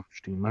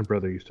 Rammstein. My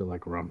brother used to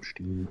like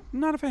Rammstein.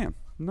 Not a fan.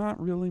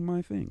 Not really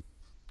my thing.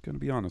 Gonna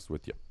be honest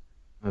with you.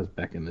 That was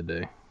back in the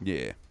day.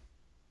 Yeah.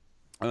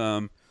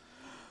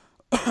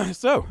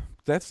 So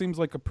that seems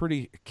like a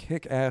pretty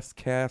kick-ass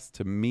cast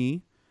to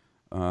me.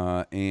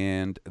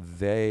 And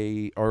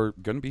they are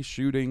gonna be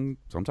shooting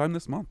sometime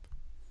this month.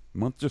 The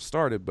month just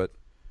started, but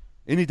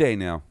any day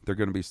now they're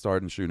gonna be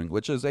starting shooting,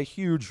 which is a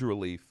huge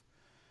relief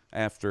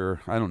after,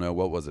 I don't know,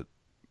 what was it?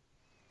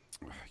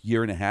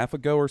 Year and a half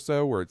ago or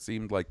so, where it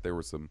seemed like there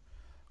was some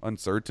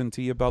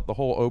uncertainty about the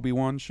whole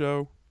Obi-Wan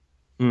show.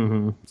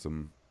 Mm-hmm.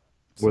 Some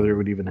whether it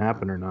would even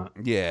happen or not.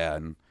 Yeah,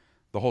 and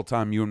the whole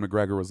time Ewan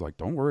McGregor was like,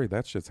 "Don't worry,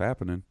 that shit's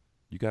happening.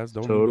 You guys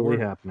don't totally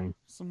happening."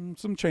 Some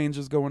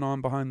changes going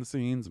on behind the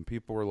scenes, and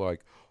people were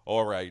like,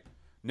 "All right,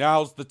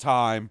 now's the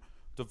time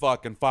to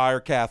fucking fire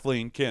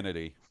Kathleen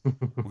Kennedy.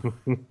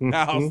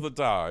 Now's the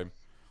time."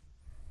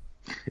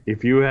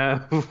 If you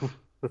have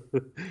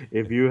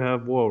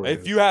warriors.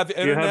 If you have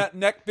internet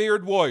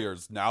neckbeard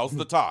warriors, now's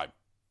the time.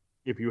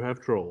 If you have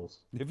trolls.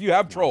 If you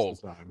have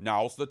trolls,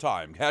 now's the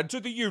time. Head to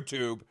the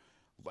YouTube,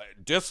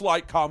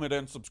 dislike, comment,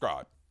 and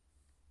subscribe.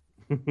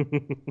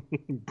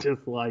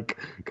 Just like,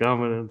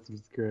 comment, and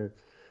subscribe.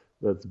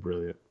 That's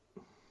brilliant.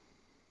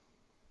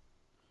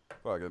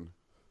 Fucking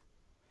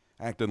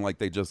acting like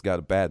they just got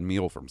a bad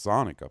meal from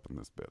Sonic up in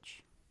this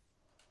bitch.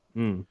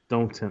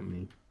 Don't tempt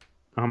me.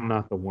 I'm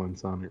not the one,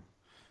 Sonic.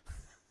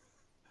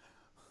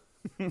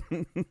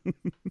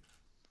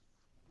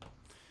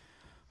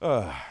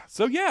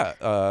 So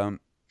yeah,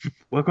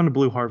 Welcome to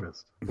Blue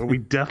Harvest, but we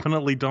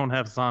definitely don't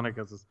have Sonic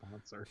as a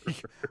sponsor.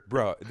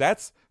 bro,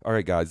 that's all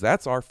right, guys.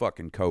 That's our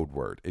fucking code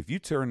word. If you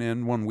turn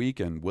in one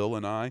week and Will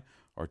and I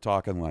are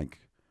talking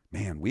like,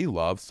 man, we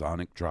love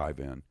Sonic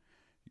Drive-In,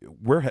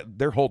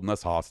 they're holding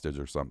us hostage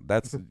or something.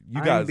 That's you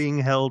guys I'm being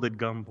held at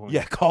gunpoint.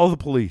 Yeah, call the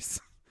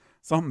police.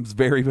 Something's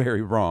very,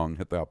 very wrong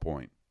at that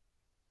point.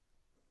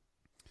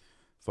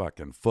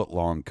 Fucking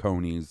foot-long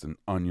conies and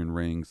onion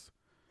rings.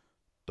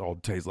 All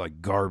taste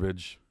like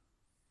garbage.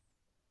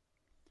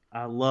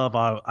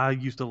 I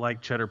used to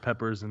like cheddar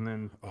peppers, and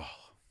then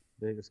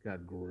they just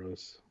got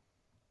gross.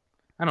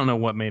 I don't know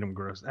what made them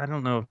gross. I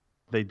don't know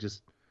if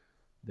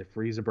the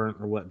freezer burnt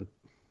or what, but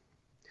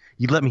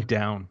you let me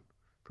down.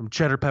 From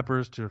cheddar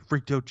peppers to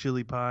Frito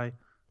chili pie,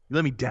 you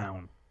let me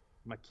down.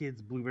 My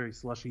kids' blueberry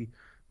slushy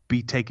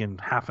be taking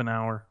half an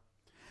hour.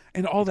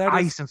 And all that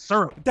ice and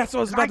syrup. That's what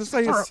I was about to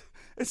say. Syrup.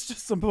 It's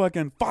just some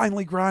fucking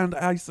finely ground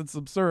ice and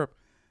some syrup.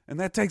 And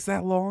that takes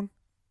that long?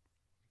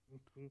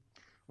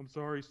 I'm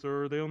sorry,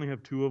 sir. They only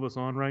have 2 of us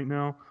on right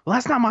now. Well,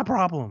 that's not my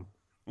problem.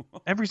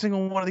 Every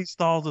single one of these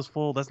stalls is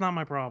full. That's not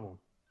my problem.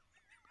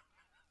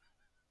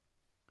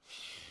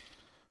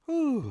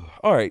 All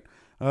right.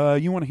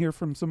 You want to hear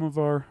from some of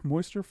our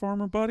moisture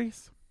farmer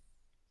buddies?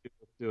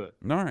 Let's do it.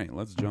 All right,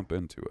 let's jump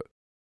into it.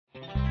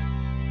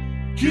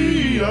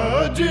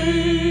 Kia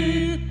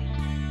D!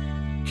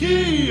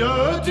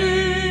 Kia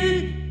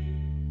D!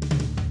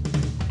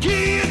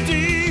 Kia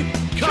D!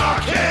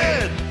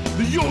 Cockhead!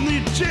 The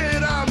only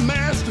Jedi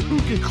Master who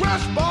can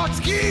crash box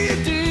Kia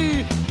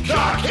D!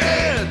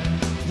 Cockhead!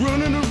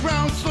 Running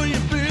around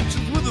slaying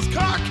bitches with his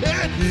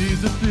cockhead.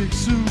 He's a big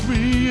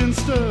Syrian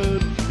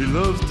stud. He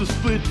loves to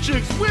split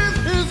chicks with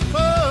his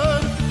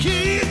bud.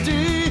 Kia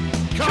D!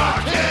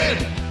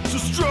 Cockhead! To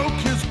stroke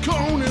his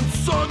cone and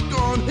suck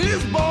on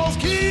his balls.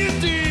 Kia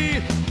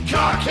D!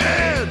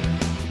 Cockhead!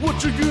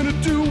 What you gonna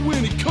do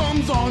when he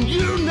comes on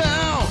you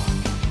now?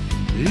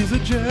 He's a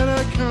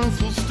Jedi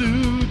Council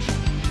stooge,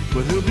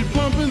 but he'll be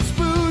pumping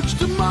spooge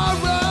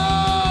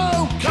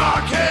tomorrow.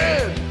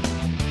 Cockhead!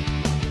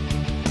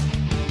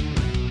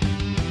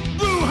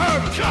 Blue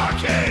Harvest!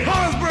 Cockhead!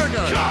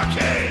 Hansberger!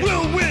 Cockhead!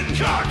 Will Witten!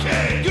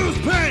 Cockhead! Goose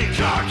Payne!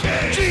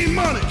 Cockhead!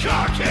 G-Money!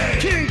 Cockhead!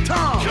 King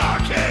Tom!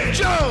 Cockhead!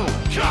 Joe!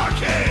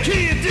 Cockhead!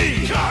 Kia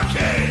D!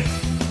 Cockhead!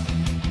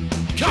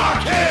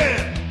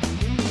 Cockhead!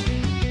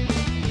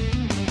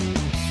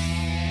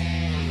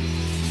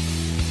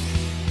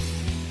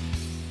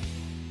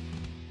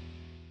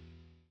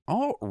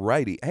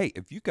 Alrighty. Hey,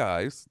 if you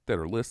guys that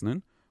are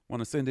listening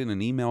want to send in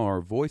an email or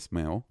a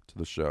voicemail to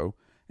the show,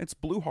 it's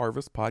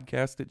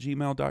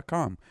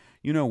blueharvestpodcast@gmail.com.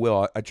 You know,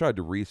 Will, I tried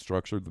to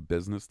restructure the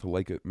business to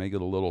make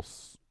it a little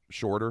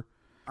shorter.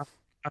 I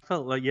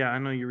felt like, I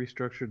know you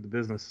restructured the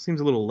business. It seems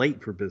a little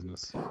late for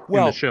business.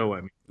 Well, in the show, I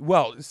mean.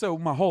 Well, so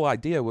my whole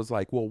idea was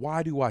like, well,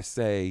 why do I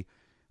say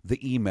the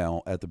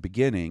email at the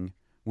beginning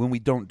when we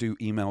don't do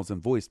emails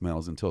and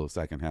voicemails until the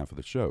second half of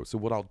the show? So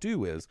what I'll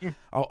do is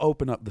I'll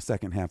open up the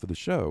second half of the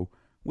show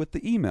with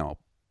the email,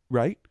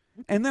 right?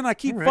 And then I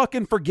keep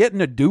fucking forgetting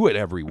to do it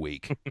every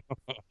week.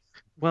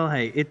 Well,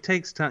 hey, it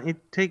takes time. It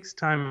takes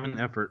time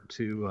and effort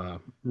to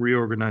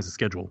reorganize the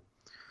schedule,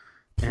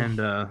 and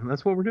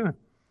that's what we're doing.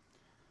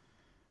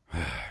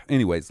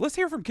 Anyways, let's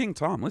hear from King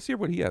Tom. Let's hear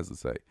what he has to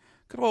say.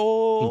 Good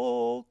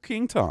old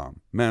King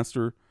Tom,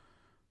 master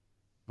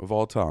of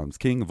all times,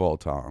 king of all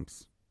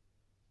times.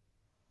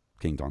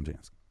 King Tom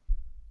Jansen.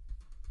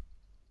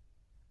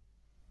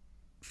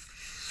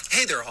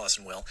 Hey there, Hoss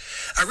and Will.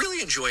 I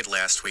really enjoyed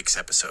last week's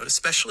episode,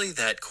 especially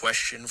that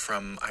question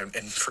from,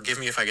 and forgive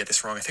me if I get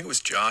this wrong, I think it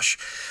was Josh,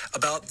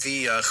 about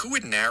the who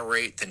would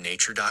narrate the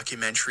nature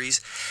documentaries.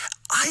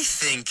 I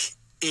think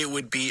it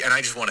would be, and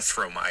I just want to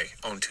throw my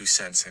own 2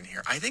 cents in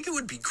here, I think it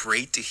would be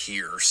great to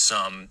hear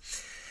some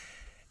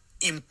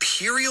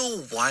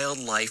Imperial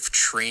wildlife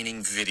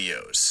training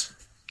videos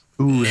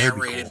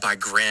narrated by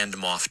Grand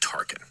Moff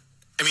Tarkin.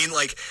 I mean,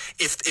 like,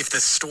 if the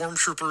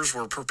stormtroopers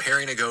were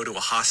preparing to go to a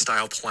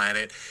hostile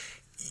planet,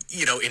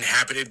 you know,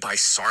 inhabited by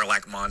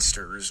Sarlacc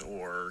monsters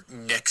or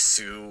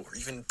Nexu or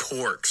even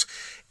Porgs,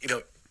 you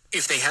know,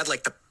 if they had,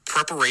 like, the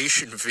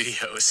preparation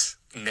videos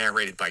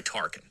narrated by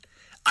Tarkin,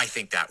 I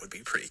think that would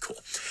be pretty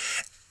cool.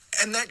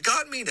 And that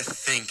got me to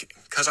thinking,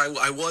 because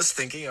I was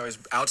thinking, I was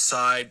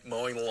outside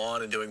mowing the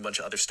lawn and doing a bunch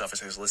of other stuff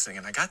as I was listening,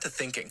 and I got to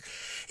thinking,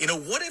 you know,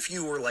 what if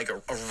you were like a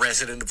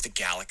resident of the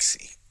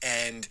galaxy,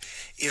 and,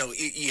 you know,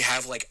 you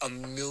have like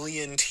 1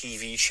 million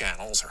TV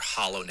channels or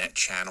HoloNet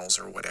channels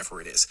or whatever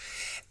it is,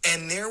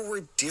 and there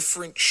were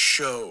different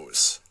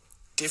shows,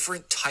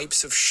 different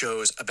types of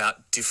shows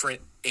about different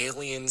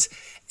aliens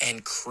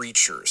and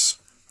creatures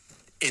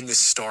in the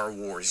Star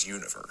Wars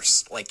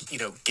universe, like, you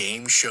know,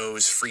 game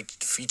shows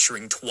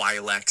featuring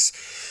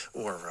Twi'leks,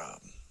 or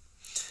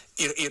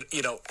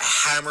you know,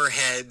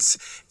 hammerheads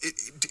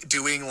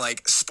doing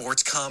like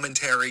sports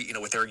commentary, you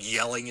know, with their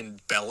yelling and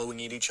bellowing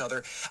at each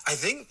other. I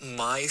think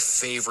my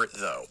favorite,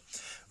 though,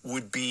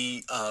 would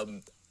be a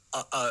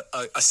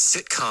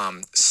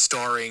sitcom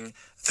starring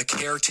the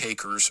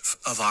caretakers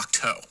of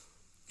Octo.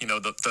 You know,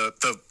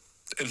 the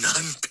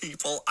nun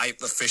people,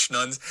 the fish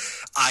nuns.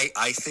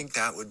 I think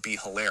that would be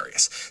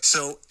hilarious.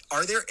 So,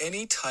 are there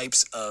any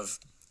types of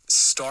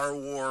Star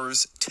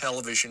Wars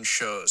television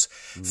shows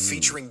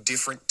featuring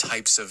different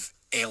types of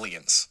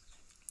aliens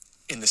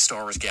in the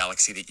Star Wars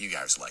galaxy that you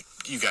guys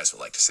would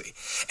like to see?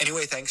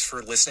 Anyway, thanks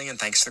for listening, and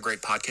thanks for the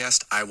great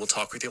podcast. I will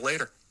talk with you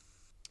later.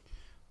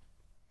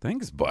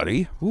 Thanks,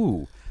 buddy.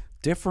 Ooh,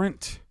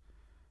 different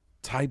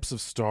types of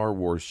Star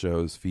Wars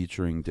shows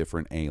featuring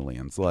different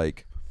aliens.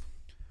 Like,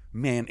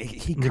 man,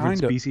 he kind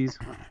of species.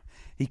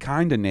 He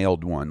kind of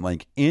nailed one.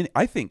 Like,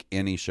 I think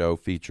any show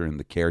featuring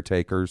the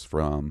caretakers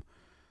from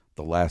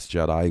The Last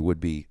Jedi would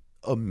be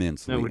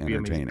immensely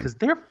entertaining because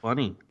they're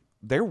funny.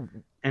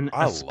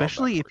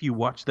 Especially if you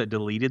watch that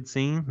deleted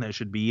scene that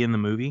should be in the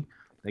movie,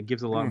 that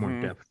gives a lot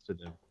more depth to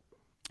them.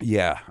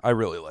 Yeah, I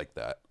really like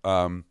that.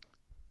 And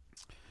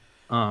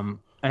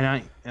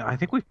I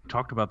think we've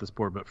talked about this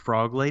before, but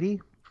Frog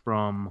Lady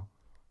from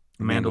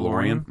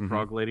Mandalorian,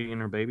 Frog Lady and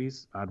her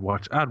babies. I'd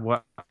watch. I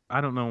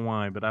don't know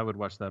why, but I would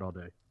watch that all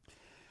day.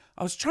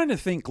 I was trying to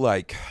think,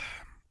 like,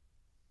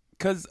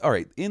 because, all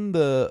right, in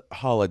the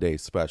holiday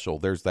special,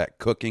 there's that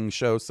cooking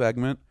show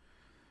segment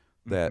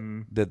that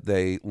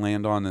they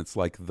land on. It's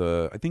like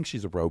I think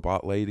she's a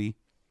robot lady,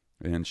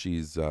 and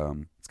she's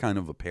it's kind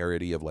of a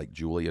parody of like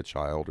Julia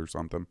Child or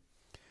something.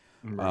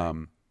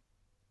 Right.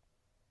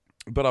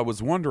 But I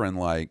was wondering,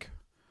 like,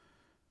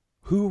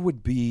 who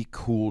would be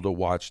cool to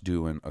watch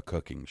doing a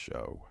cooking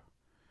show?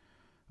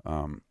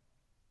 Oh,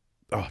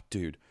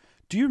 dude,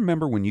 do you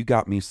remember when you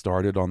got me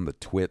started on the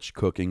Twitch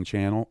cooking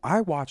channel? I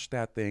watched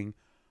that thing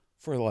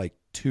for like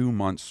 2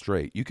 months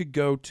straight. You could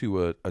go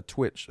to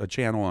a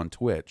channel on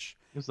Twitch.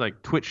 It was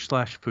like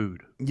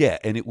Twitch/food. Yeah,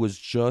 and it was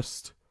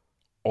just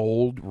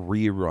old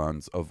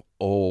reruns of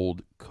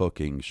old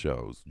cooking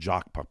shows.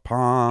 Jacques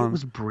Pepin. It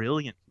was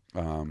brilliant.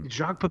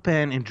 Jacques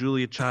Pepin and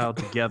Julia Child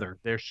together,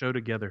 their show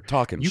together.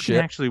 Talking shit. You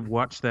can actually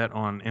watch that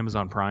on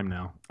Amazon Prime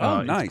now.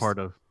 Oh, nice. It's part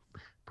of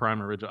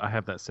Prime Original. I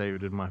have that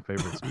saved in my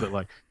favorites. But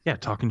like, yeah,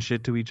 talking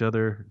shit to each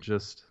other.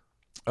 Just.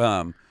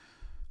 And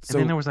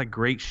then there was like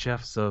Great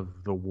Chefs of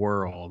the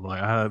World.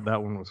 Like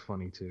that one was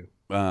funny too.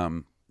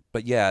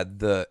 But yeah,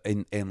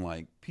 and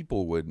like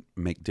people would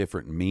make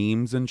different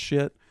memes and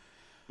shit.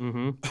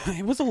 Mm-hmm.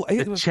 It was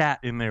the chat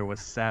in there was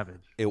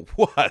savage. It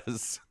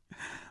was.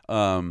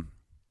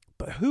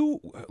 But who,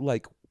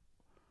 like,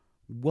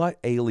 what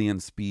alien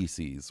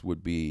species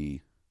would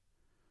be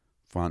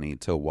funny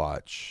to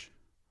watch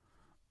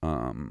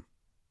a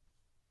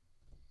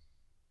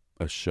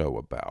show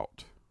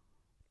about?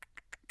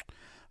 I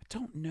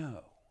don't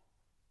know.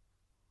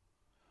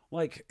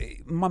 Like,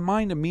 my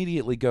mind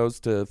immediately goes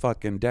to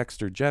fucking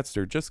Dexter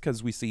Jetster just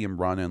because we see him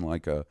running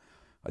like a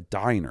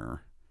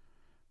diner.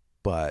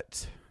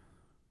 But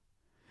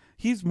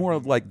he's more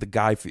of like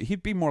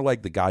he'd be more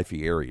like the Guy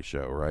Fieri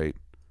show, right?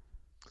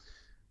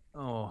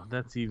 Oh,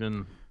 that's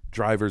even...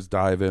 Drivers,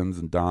 dive-ins,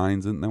 and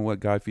dines. Isn't that what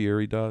Guy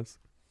Fieri does?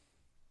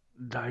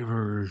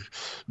 Divers,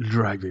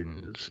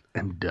 drive-ins,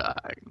 and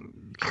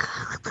dines.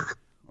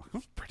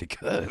 That's pretty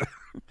good.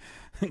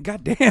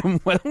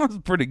 Goddamn, well, that was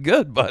pretty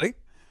good, buddy.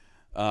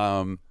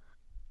 What?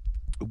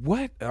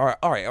 All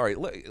right.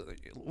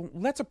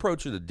 Let's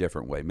approach it a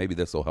different way. Maybe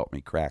this will help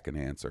me crack an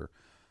answer.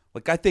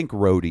 Like, I think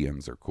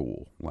Rhodians are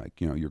cool. Like,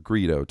 you know, your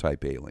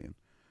Greedo-type alien.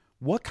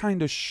 What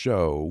kind of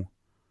show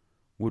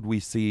would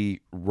we see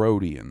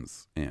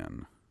Rhodians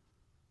in?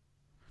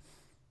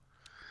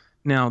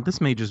 Now, this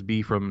may just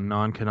be from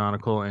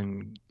non-canonical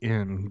and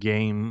in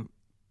game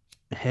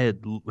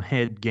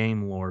head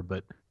game lore,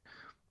 but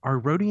are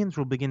Rhodians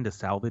will begin to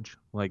salvage?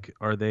 Like,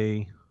 are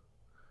they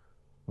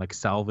like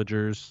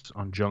salvagers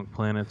on junk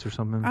planets or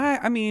something?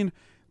 I mean,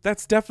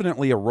 that's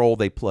definitely a role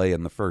they play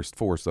in the first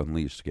Force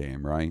Unleashed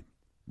game, right?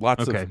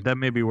 Okay, that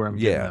may be where I'm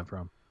getting that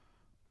from.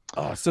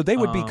 So they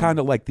would be kind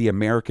of like the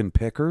American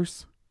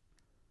Pickers.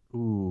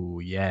 Ooh,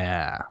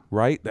 yeah.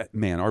 Right? That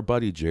man, our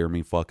buddy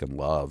Jeremy fucking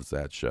loves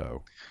that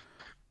show.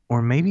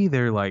 Or maybe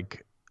they're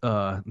like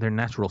they're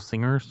natural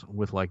singers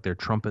with like their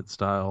trumpet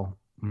style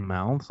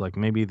mouths. Like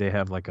maybe they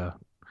have like a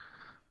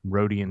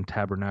Rhodian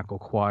Tabernacle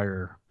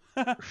Choir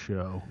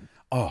show.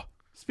 Oh,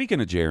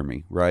 speaking of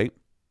Jeremy, right?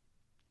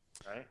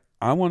 Right.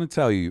 I want to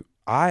tell you,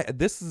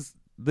 this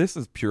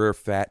is pure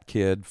fat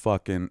kid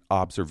fucking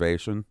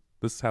observation.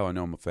 This is how I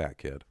know I'm a fat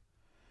kid.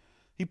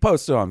 He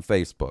posted on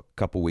Facebook a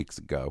couple weeks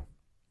ago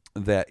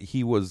that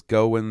he was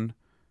going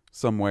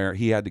somewhere.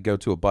 He had to go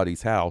to a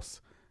buddy's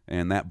house,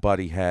 and that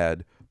buddy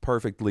had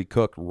perfectly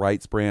cooked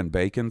Wright's brand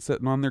bacon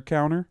sitting on their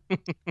counter.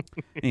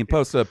 And he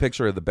posted a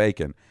picture of the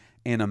bacon,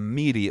 and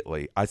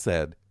immediately I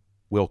said,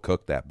 "We'll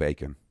cook that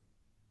bacon.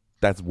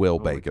 That's Will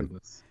bacon."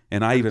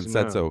 And I even to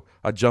said know. so.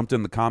 I jumped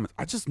in the comments.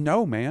 I just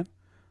know, man.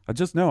 I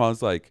just know. I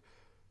was like,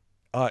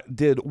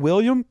 did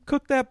William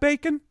cook that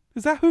bacon?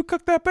 Is that who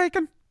cooked that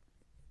bacon?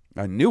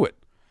 I knew it.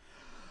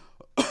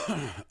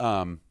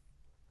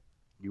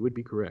 You would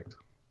be correct.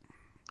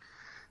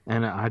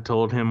 And I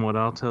told him what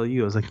I'll tell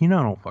you. I was like, I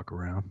don't fuck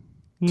around.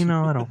 I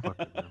don't fuck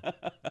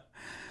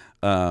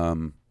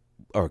around.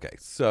 Okay,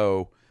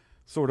 so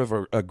sort of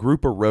a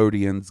group of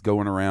Rhodians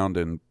going around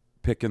and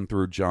picking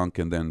through junk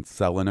and then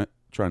selling it,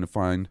 trying to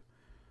find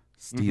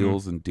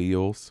steals and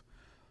deals.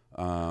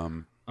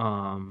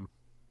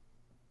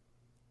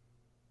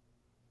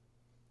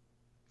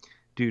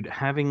 Dude,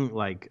 having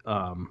like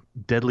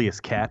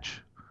Deadliest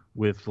Catch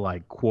with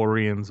like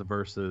Quarians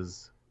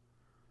versus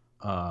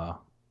the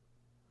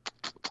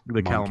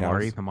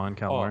calamari, the Mon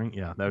Calamari.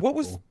 Yeah, that would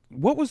be cool.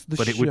 What was the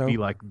show? But it would be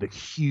like the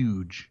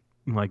huge,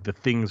 like the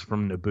things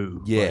from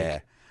Naboo. Yeah.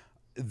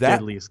 Like That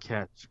Deadliest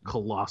Catch,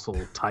 Colossal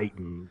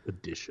Titan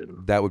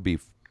Edition. that would be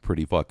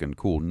pretty fucking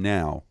cool.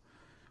 Now,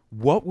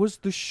 what was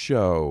the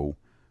show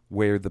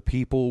where the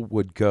people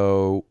would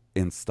go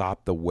and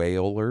stop the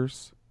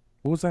whalers?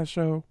 What was that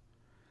show?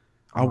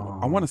 I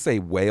want to say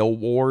Whale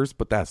Wars,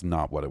 but that's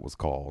not what it was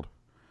called.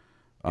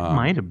 It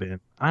might have been.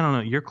 I don't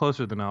know. You're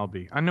closer than I'll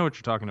be. I know what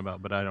you're talking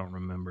about, but I don't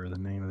remember the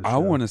name of the show. I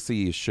want to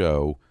see a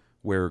show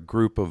where a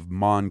group of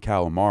Mon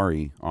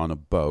Calamari on a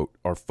boat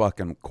are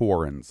fucking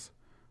Quarrens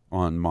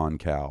on Mon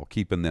Cal,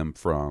 keeping them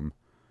from,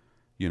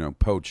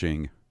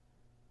 poaching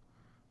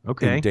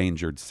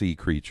endangered sea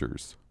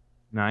creatures.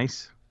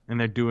 Nice. And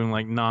they're doing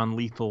like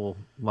non-lethal,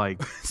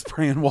 like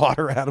Spraying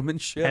water at them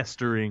and shit.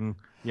 pestering.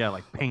 Yeah,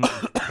 like paint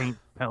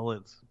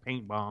pellets,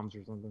 paint bombs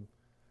or something.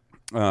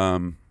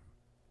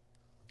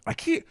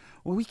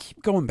 We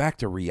keep going back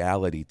to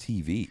reality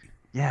TV.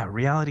 Yeah,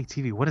 reality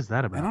TV. What is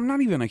that about? And I'm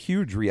not even a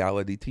huge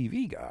reality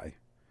TV guy.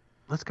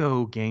 Let's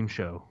go game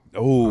show.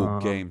 Oh,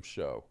 game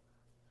show.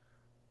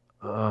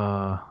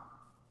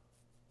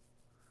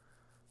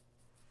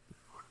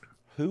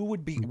 Who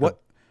would be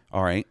what?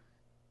 All right.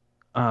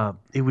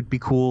 It would be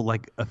cool,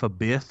 like if a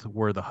Bith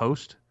were the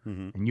host,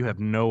 and you have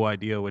no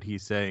idea what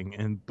he's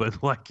saying,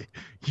 but like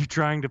you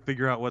trying to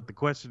figure out what the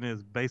question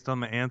is based on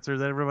the answer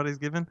that everybody's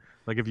given.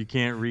 Like if you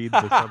can't read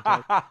the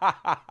subtitle.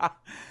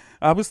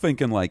 I was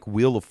thinking like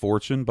Wheel of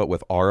Fortune, but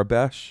with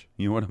Arabesh.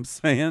 You know what I'm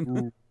saying?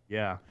 Ooh,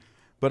 yeah.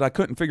 But I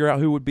couldn't figure out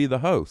who would be the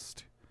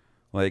host.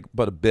 Like,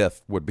 but a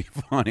Biff would be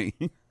funny.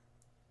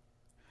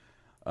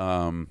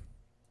 Game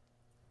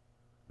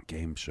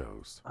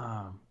shows.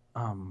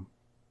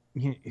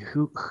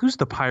 Who's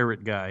the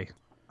pirate guy?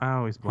 I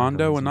always blank on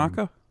Hondo his name.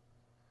 Anaka?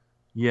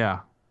 Yeah,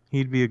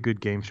 he'd be a good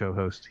game show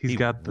host. He's He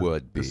got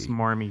would the be.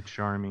 smarmy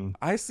charmy.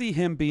 I see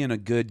him being a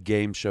good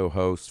game show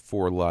host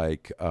for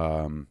like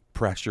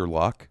Pressure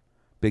Luck,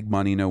 Big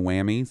Money No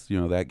Whammies. You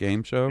know that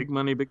game show? Big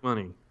money,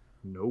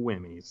 no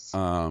whammies.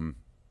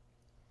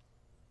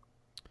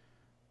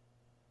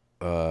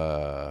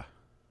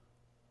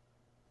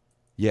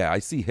 Yeah, I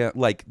see him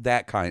like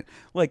that kind,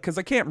 like because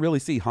I can't really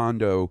see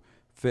Hondo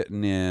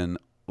fitting in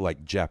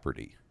like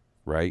Jeopardy,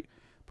 right?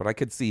 But I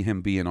could see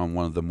him being on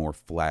one of the more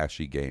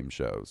flashy game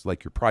shows,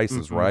 like your Price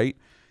is Right.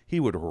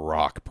 He would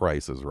rock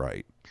Price is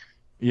Right.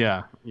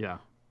 Yeah.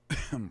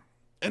 And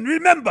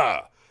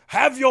remember,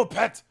 have your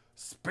pet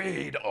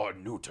spayed or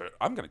neutered.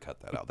 I'm gonna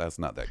cut that out. That's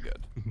not that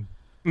good.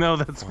 No,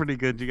 that's pretty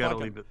good. You gotta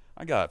leave it.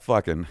 I got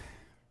fucking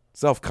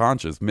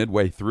self-conscious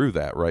midway through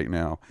that right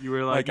now. You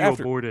were like,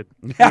 after- aborted.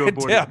 Yeah, You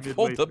aborted I midway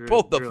pulled the through.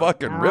 the You're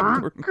like, fucking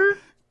ripcord.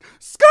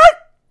 Skirt.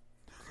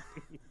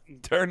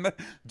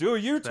 Do a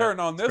U-turn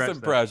on this scratch that.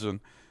 impression,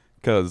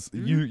 because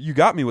you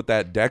got me with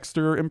that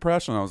Dexter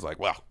impression. I was like,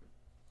 well,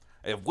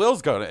 if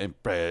Will's gonna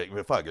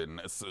fucking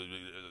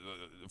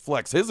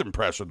flex his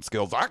impression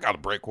skills, I gotta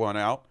break one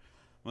out.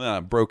 Then I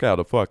broke out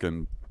a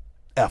fucking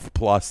F+.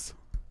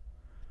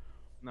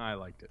 No, I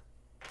liked it.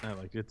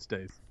 It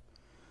stays.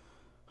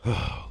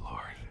 Oh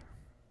Lord.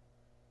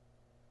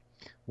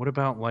 What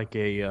about like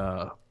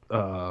a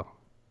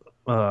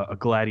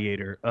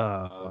gladiator?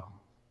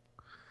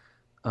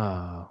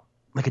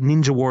 Like a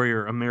Ninja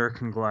Warrior,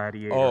 American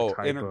Gladiator. Oh,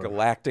 type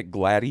Intergalactic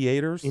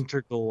Gladiators.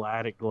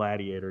 Intergalactic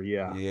Gladiator.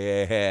 Yeah.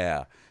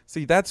 Yeah.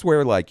 See, that's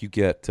where like you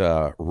get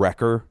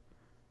Wrecker.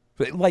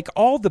 Like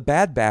all the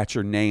Bad Batch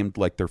are named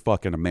like they're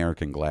fucking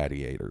American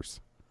Gladiators.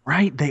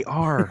 Right, they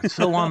are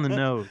so on the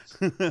nose.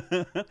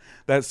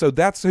 That's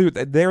who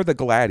they're, the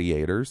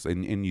gladiators,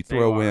 and you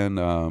throw in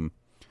I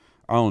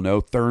don't know,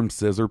 Therm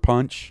Scissor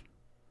Punch.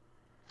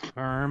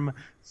 Therm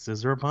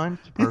Scissor Punch,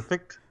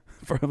 perfect.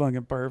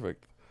 Fucking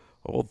perfect.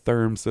 Old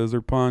Therm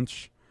Scissor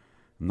Punch.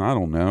 And I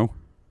don't know.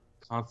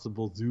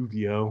 Constable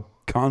Zuvio.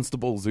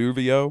 Constable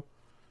Zuvio.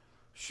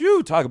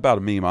 Shoo, talk about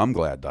a meme I'm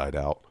glad died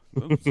out.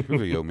 Those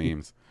Zuvio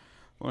memes.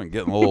 I'm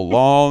getting a little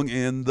long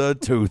in the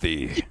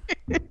toothy.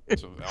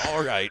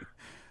 All right.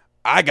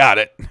 I got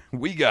it.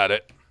 We got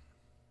it.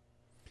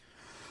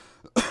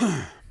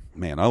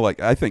 Man,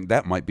 I think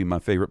that might be my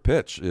favorite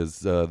pitch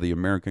is the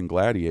American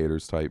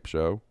Gladiators type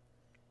show.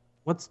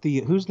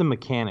 Who's the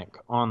mechanic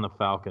on the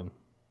Falcon?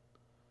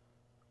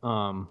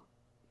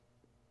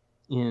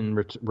 in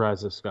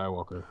Rise of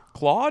Skywalker.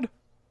 Claude?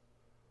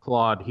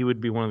 Claude, he would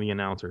be one of the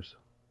announcers.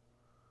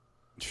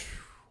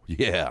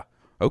 Yeah.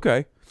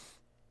 Okay.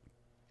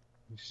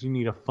 You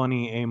need a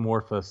funny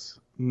amorphous,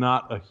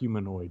 not a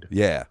humanoid.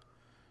 Yeah.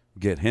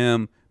 Get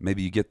him.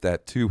 Maybe you get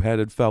that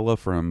two-headed fella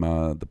from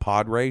the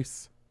pod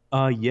race.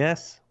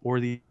 Yes, or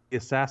the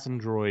assassin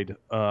droid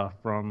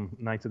from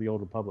Knights of the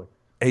Old Republic.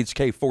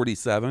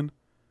 HK-47.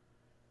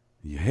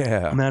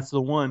 Yeah. And that's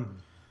the one.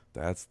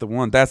 That's the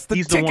one. That's the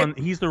He's ticket. the one.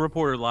 He's the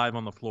reporter live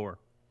on the floor.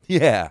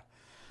 Yeah.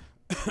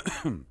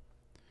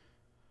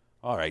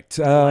 All right.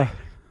 Did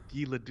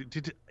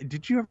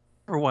you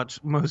ever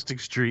watch Most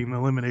Extreme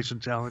Elimination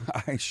Challenge?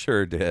 I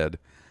sure did.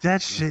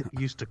 That shit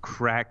used to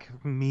crack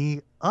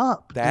me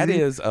up. That dude.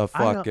 is a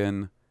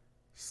fucking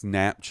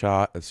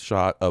snapshot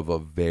shot of a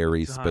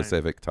very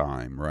specific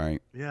time,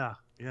 right? Yeah,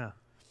 yeah.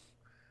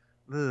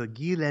 The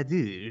Guy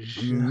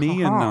Ladouche.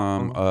 Me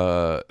and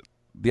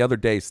the other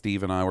day,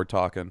 Steve and I were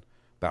talking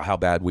about how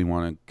bad we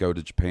want to go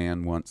to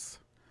Japan once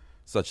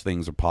such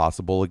things are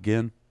possible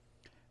again.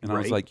 And I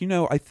was like,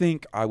 I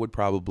think I would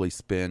probably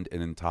spend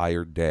an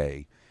entire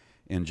day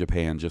in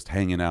Japan just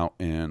hanging out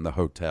in the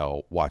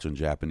hotel watching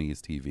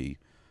Japanese TV,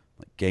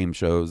 like game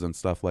shows and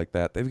stuff like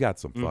that. They've got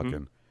some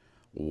fucking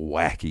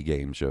wacky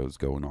game shows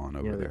going on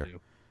over there. Do.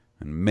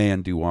 And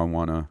man, do I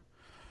want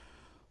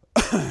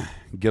to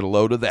get a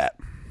load of that.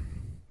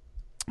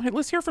 Hey,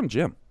 let's hear from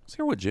Jim. Let's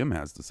hear what Jim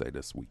has to say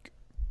this week.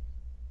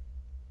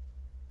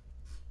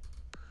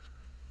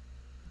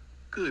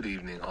 Good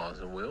evening, Oz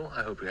and Will.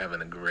 I hope you're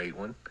having a great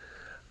one.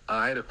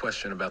 I had a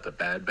question about the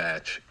Bad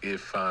Batch.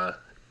 If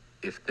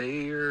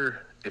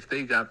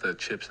they got the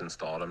chips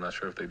installed, I'm not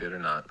sure if they did or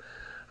not.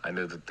 I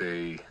know that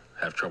they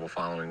have trouble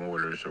following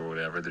orders or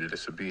whatever. They're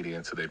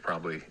disobedient, so they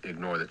probably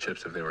ignore the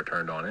chips if they were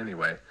turned on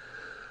anyway.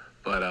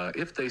 But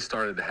if they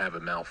started to have a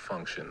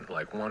malfunction,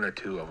 like one or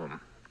two of them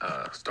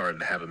started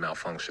to have a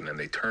malfunction, and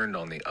they turned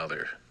on the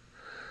other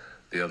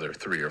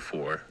 3 or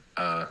 4,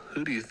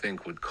 who do you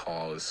think would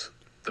cause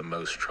the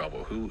most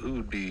trouble? Who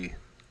would be?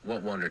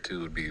 What 1 or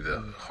 2 would be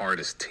the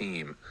hardest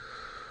team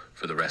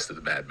for the rest of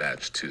the Bad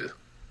Batch to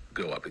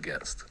go up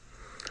against?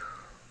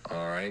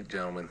 All right,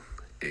 gentlemen,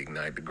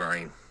 ignite the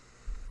grain.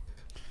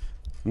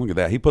 Look at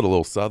that. He put a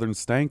little southern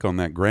stank on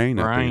that grain.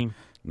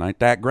 Ignite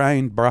that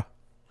grain, bruh.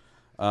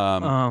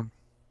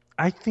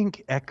 I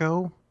think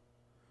Echo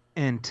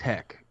and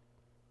Tech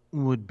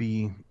would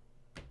be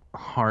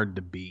hard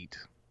to beat.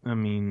 I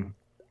mean...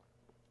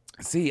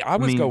 See, I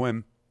was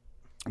going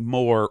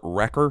more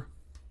Wrecker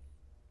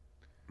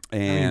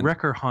and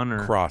Wrecker Hunter.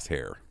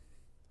 Crosshair.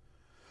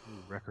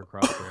 Wrecker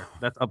Crosshair.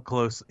 That's up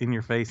close, in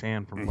your face,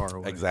 and from far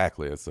away.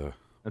 Exactly. That's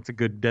a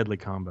good deadly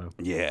combo.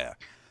 Yeah.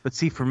 But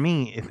see, for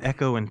me, if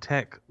Echo and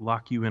Tech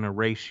lock you in a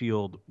ray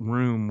shield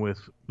room with,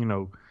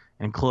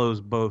 and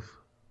close both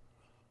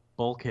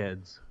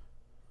bulkheads,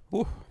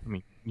 Ooh. I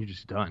mean, you're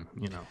just done,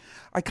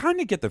 I kind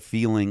of get the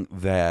feeling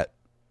that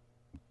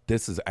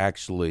this is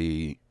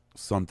actually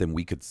something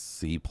we could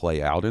see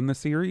play out in the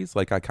series.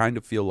 Like, I kind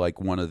of feel like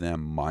one of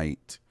them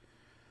might,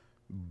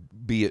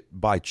 be it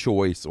by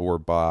choice or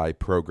by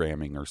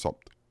programming or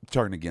something,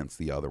 turn against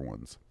the other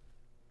ones.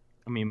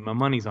 I mean, my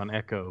money's on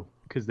Echo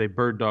because they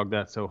bird dogged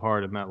that so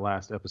hard in that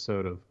last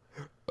episode of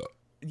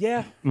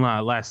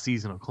last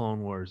season of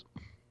Clone Wars.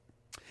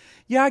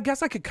 Yeah, I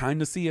guess I could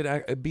kind of see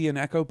it be an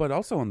Echo, but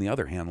also on the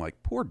other hand,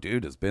 like, poor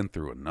dude has been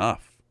through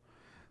enough.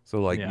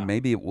 So, like,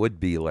 maybe it would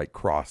be like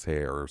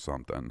Crosshair or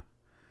something.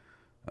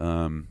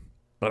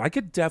 But I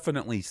could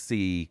definitely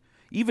see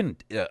even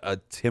a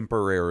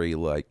temporary,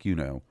 like,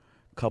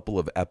 couple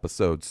of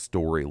episodes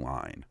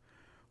storyline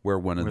where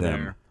one of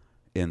them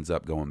ends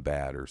up going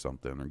bad or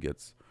something, or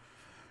gets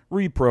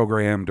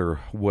reprogrammed or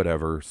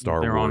whatever.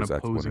 Star They're Wars on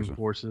opposing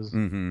forces.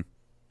 Mm-hmm.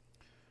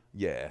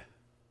 Yeah.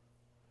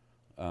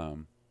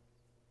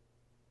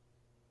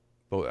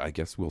 But I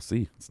guess we'll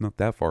see. It's not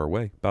that far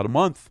away. About a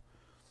month.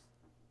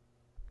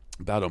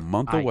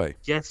 Away.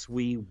 Yes,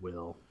 we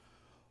will.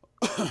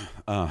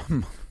 All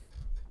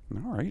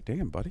right,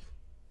 damn, buddy.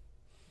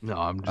 No,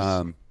 I'm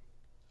just.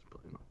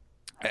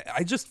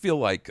 I just feel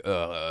like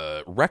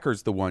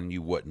Wrecker's the one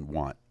you wouldn't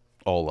want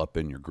all up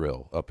in your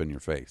grill, up in your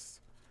face,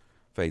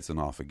 facing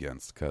off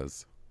against.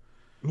 Cause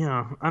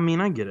yeah, I mean,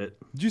 I get it.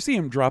 Did you see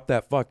him drop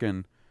that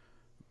fucking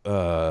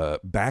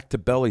back to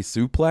belly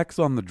suplex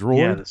on the droid?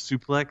 Yeah, the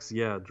suplex.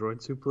 Yeah,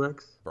 droid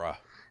suplex. Bruh.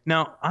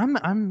 Now,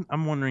 I'm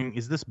wondering,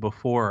 is this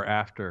before or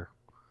after?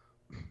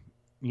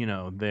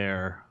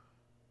 Their.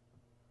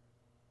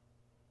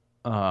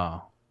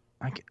 I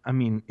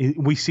mean,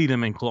 we see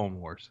them in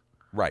Clone Wars.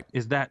 Right.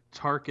 Is that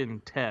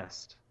Tarkin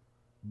test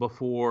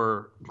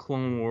before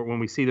Clone War, when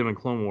we see them in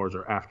Clone Wars,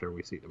 or after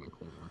we see them in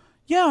Clone Wars?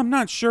 Yeah, I'm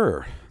not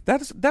sure.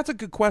 That's a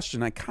good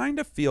question. I kind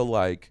of feel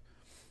like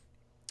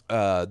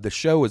the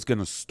show is going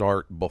to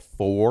start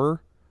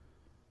before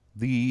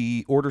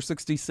the Order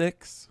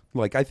 66.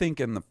 Like, I think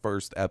in the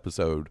first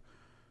episode,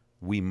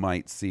 we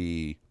might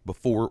see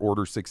before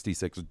Order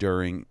 66,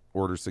 during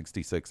Order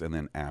 66, and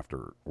then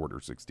after Order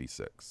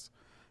 66.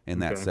 In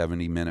that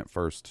 70-minute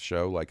first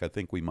show, like, I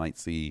think we might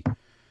see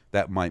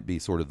that might be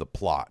sort of the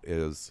plot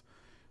is,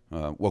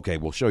 okay,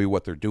 we'll show you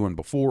what they're doing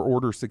before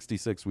Order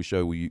 66. We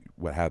show you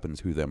what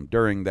happens to them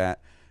during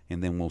that.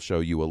 And then we'll show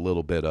you a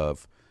little bit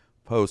of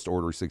post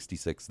Order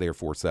 66,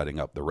 therefore setting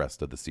up the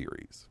rest of the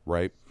series.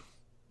 Right.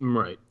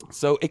 Right.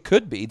 So it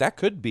could be,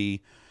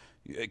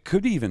 it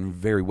could even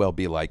very well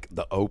be like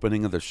the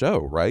opening of the show,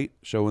 right?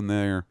 Showing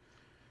their,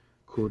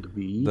 could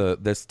be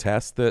this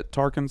test that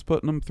Tarkin's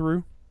putting them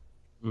through.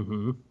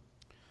 Mm-hmm.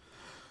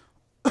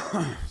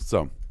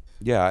 So,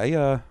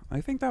 yeah,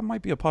 I think that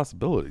might be a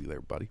possibility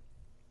there, buddy.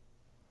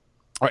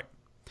 All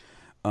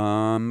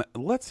right.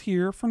 Let's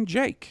hear from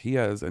Jake. He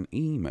has an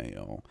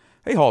email.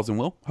 Hey, Halls and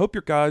Will. Hope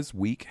your guys'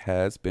 week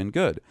has been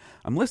good.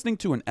 I'm listening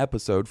to an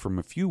episode from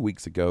a few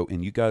weeks ago,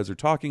 and you guys are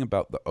talking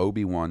about the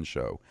Obi-Wan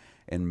show.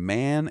 And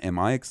man, am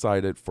I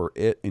excited for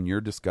it, and your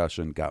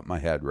discussion got my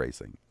head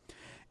racing.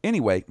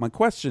 Anyway, my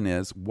question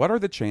is, what are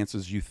the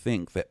chances you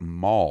think that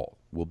Maul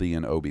will be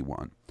in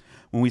Obi-Wan?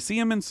 When we see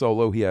him in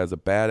Solo, he was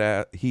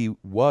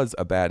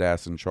a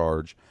badass in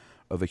charge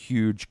of a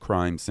huge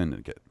crime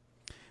syndicate.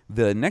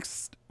 The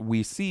next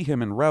we see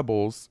him in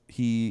Rebels,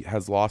 he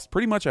has lost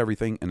pretty much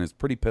everything and is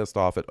pretty pissed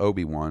off at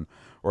Obi-Wan,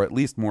 or at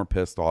least more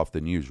pissed off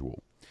than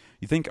usual.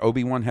 You think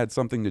Obi-Wan had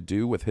something to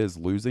do with his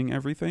losing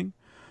everything?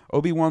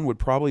 Obi-Wan would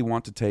probably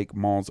want to take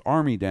Maul's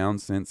army down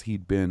since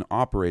he'd been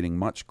operating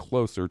much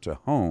closer to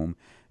home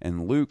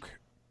and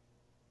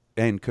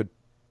could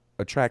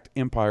attract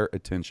Empire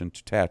attention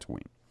to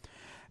Tatooine.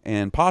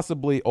 And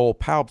possibly old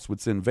Palps would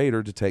send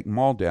Vader to take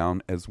Maul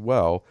down as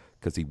well,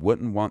 because he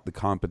wouldn't want the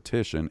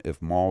competition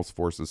if Maul's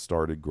forces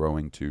started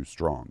growing too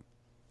strong,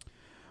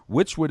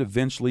 which would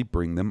eventually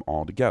bring them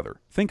all together.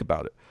 Think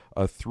about it.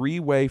 A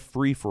three-way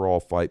free-for-all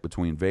fight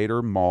between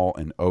Vader, Maul,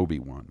 and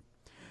Obi-Wan.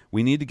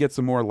 We need to get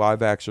some more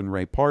live-action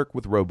Ray Park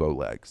with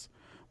robo-legs.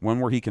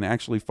 One where he can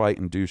actually fight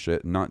and do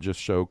shit and not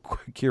just show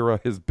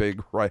Kira his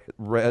big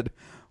red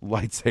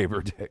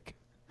lightsaber dick.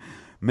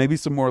 Maybe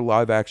some more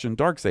live-action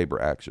Darksaber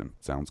action.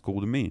 Sounds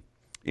cool to me.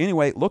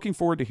 Anyway, looking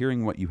forward to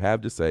hearing what you have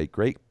to say.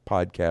 Great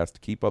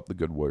podcast. Keep up the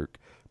good work.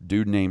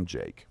 Dude named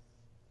Jake.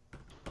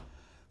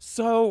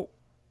 So,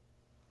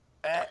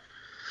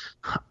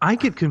 I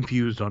get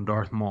confused on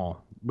Darth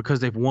Maul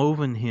because they've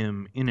woven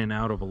him in and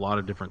out of a lot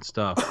of different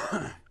stuff.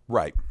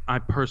 Right. I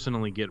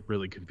personally get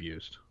really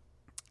confused.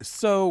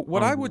 So,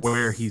 what I would...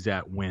 where he's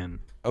at when.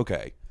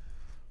 Okay.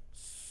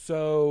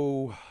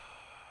 So...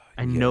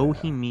 I know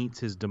he meets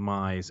his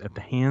demise at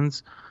the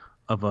hands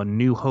of a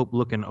New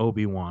Hope-looking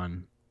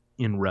Obi-Wan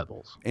in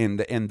Rebels. And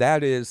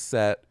that is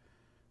set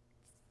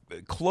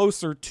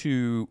closer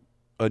to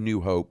A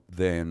New Hope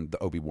than the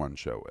Obi-Wan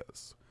show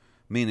is.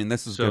 Meaning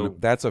this is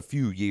that's a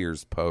few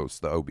years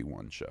post the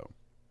Obi-Wan show.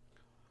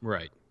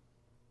 Right.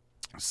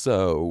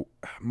 So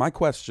my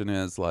question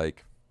is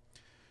like,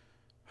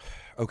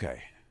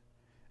 okay,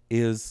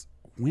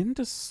 when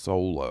does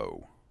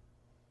Solo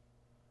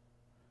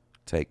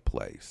take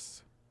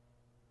place?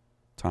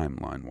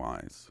 Timeline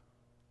wise.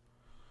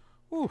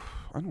 Oof,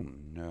 I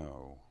don't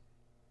know.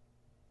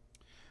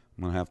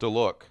 I'm going to have to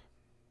look.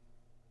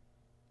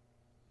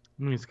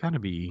 I mean, it's got to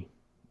be,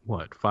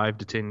 5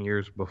 to 10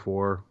 years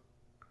before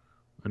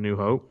A New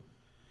Hope?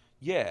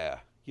 Yeah.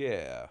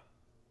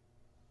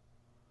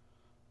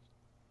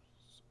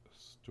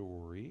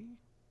 Story?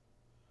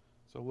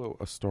 Solo,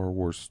 a Star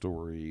Wars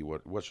story.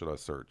 What should I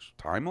search?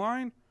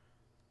 Timeline?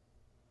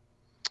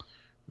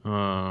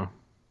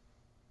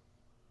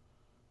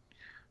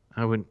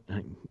 I would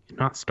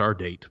not star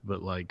date,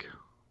 but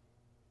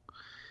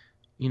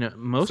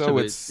most so of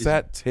it it's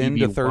set 10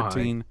 to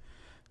 13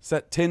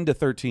 set 10 to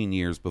 13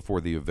 years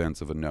before the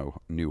events of A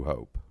New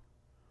Hope.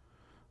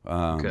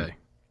 Okay.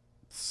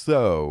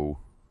 So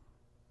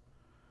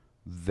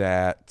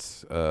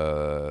that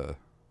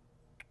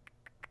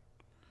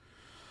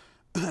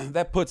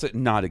that puts it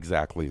not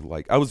exactly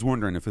like I was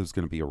wondering if it was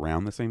going to be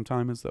around the same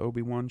time as the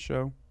Obi-Wan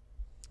show.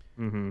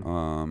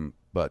 Mm-hmm.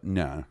 But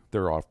no,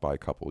 they're off by a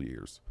couple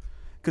years.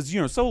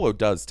 Because, Solo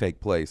does take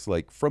place,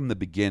 like, from the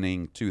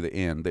beginning to the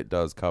end. It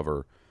does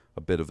cover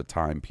a bit of a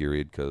time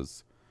period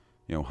because,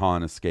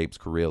 Han escapes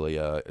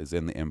Corellia, is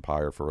in the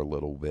Empire for a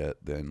little bit,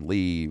 then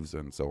leaves,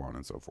 and so on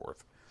and so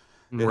forth.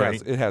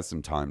 It has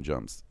some time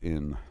jumps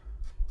in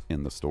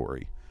the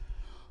story.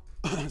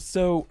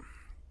 So,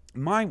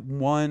 my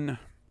one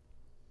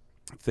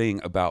thing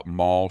about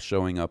Maul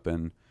showing up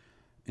in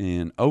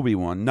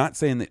Obi-Wan, not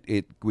saying that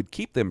it would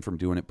keep them from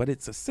doing it, but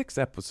it's a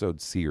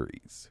 6-episode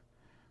series,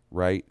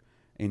 right?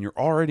 And you're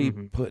already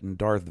putting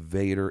Darth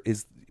Vader.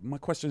 My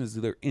question is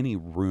there any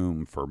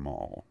room for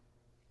Maul?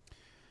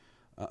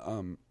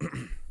 To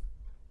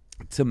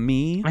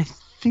me, I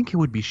think it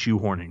would be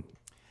shoehorning.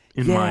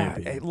 In my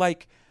opinion,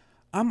 like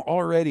I'm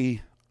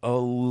already a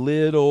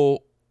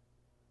little.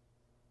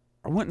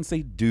 I wouldn't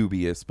say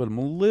dubious, but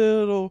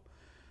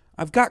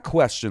I've got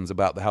questions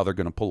about how they're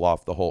going to pull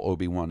off the whole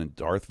Obi-Wan and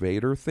Darth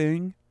Vader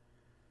thing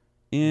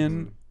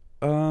in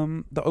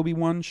the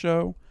Obi-Wan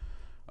show.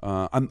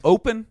 I'm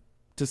open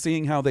to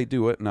seeing how they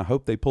do it, and I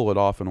hope they pull it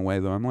off in a way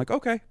that I'm like,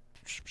 okay,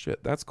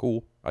 shit, that's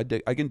cool. I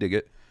can dig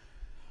it.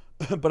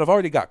 But I've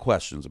already got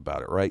questions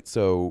about it, right?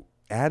 So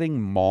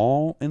adding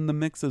Maul in the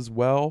mix as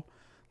well,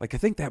 like I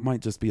think that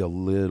might just be a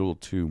little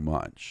too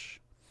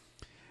much.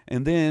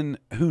 And then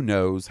who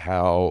knows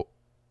how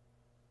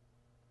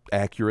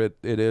accurate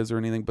it is or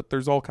anything, but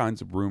there's all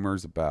kinds of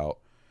rumors about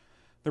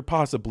there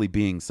possibly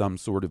being some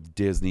sort of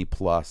Disney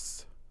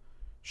Plus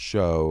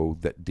show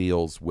that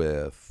deals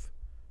with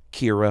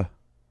Kira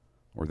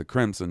or the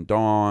Crimson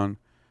Dawn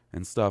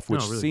and stuff,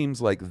 which really?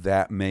 seems like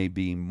that may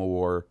be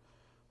more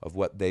of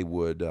what they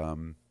would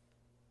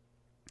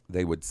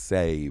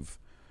save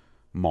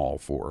Maul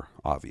for,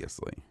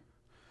 obviously.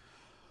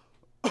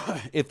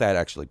 If that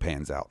actually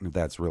pans out, and if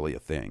that's really a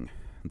thing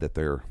that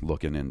they're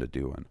looking into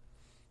doing.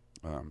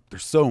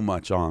 There's so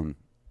much on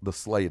the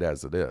slate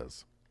as it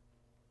is.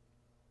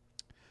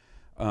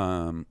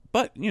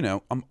 But, you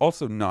know, I'm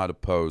also not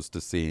opposed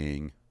to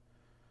seeing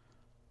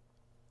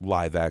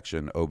live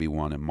action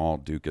Obi-Wan and Maul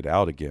duke it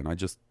out again. I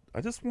just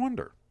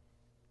wonder.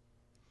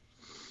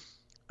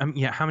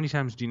 Yeah, how many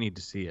times do you need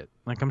to see it?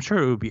 Like, I'm sure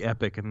it would be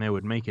epic and they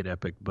would make it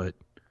epic, but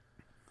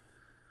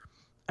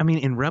I mean,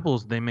 in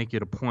Rebels, they make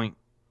it a point,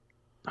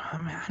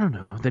 I don't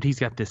know, that he's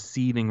got this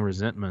seething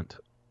resentment.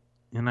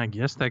 And I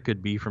guess that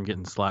could be from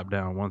getting slapped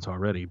down once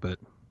already, but...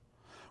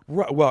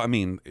 Right, well, I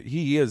mean,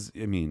 he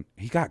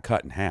got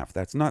cut in half.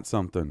 That's not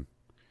something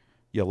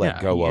you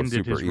let go of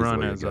super easily,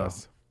 run I as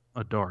guess.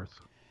 A Darth.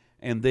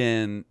 And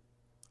then,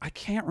 I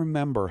can't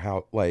remember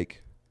how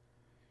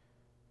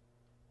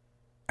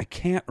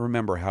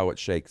it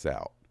shakes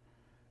out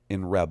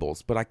in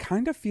Rebels, but I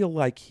kind of feel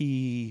like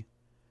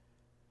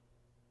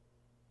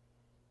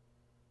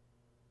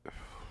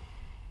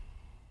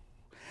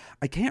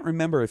I can't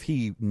remember if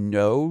he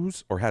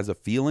knows or has a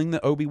feeling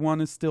that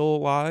Obi-Wan is still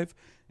alive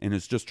and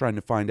is just trying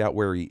to find out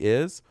where he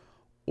is,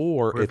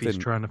 or if he's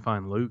trying to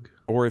find Luke.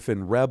 Or if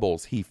in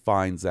Rebels he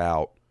finds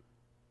out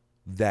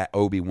that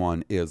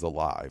Obi-Wan is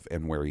alive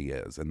and where he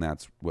is, and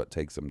that's what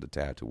takes him to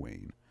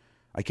Tatooine.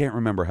 I can't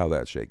remember how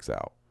that shakes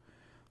out.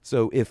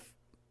 So if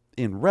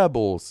in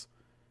Rebels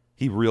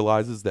he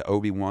realizes that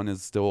Obi-Wan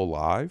is still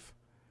alive,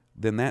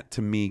 then that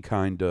to me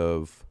kind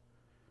of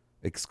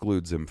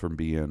excludes him from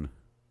being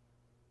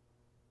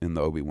in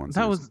the Obi-Wan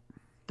series.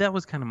 That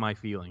was kind of my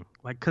feeling.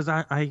 Like, because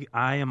I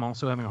am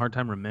also having a hard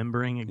time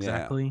remembering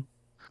exactly. Yeah.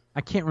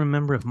 I can't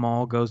remember if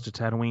Maul goes to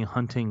Tatooine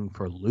hunting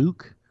for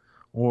Luke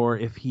or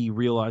if he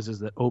realizes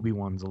that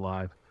Obi-Wan's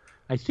alive.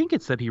 I think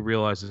it's that he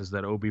realizes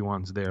that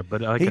Obi-Wan's there,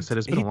 but like I said,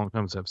 it's been a long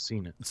time since I've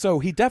seen it. So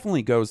he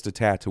definitely goes to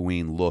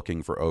Tatooine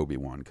looking for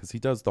Obi-Wan because he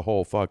does the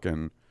whole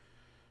fucking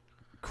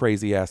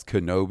crazy-ass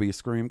Kenobi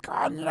scream,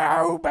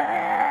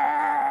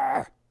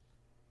 Kenobi!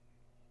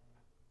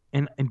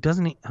 And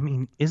doesn't he, I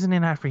mean, isn't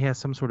it after he has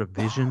some sort of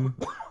vision?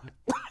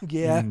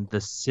 Yeah. In the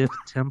Sith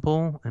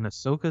temple and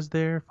Ahsoka's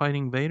there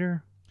fighting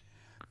Vader?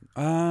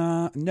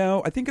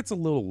 No, I think it's a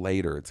little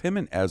later. It's him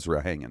and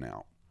Ezra hanging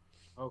out.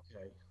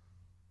 Okay.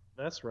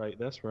 That's right.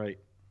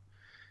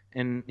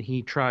 And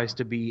he tries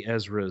to be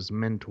Ezra's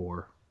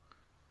mentor.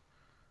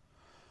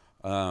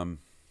 Yeah.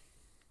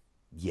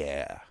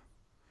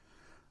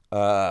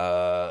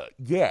 But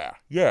yeah,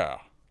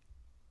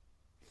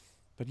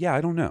 I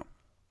don't know.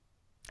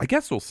 I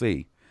guess we'll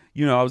see.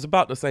 You know, I was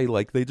about to say,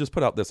 like, they just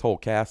put out this whole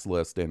cast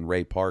list and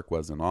Ray Park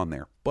wasn't on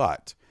there.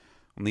 But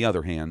on the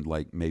other hand,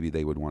 like, maybe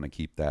they would want to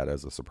keep that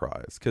as a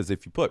surprise. Because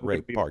if you put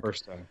Ray Park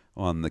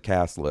on the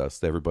cast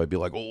list, everybody'd be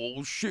like,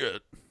 oh,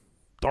 shit,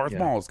 Darth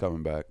Maul's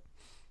coming back.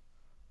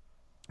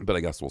 But I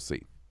guess we'll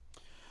see.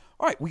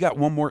 All right, we got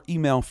one more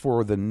email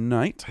for the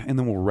night, and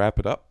then we'll wrap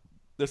it up.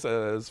 This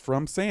is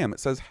from Sam. It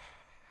says,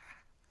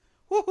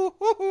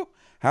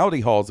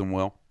 howdy, Halls and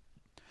Will.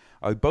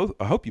 I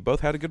hope you both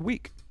had a good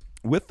week.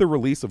 With the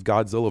release of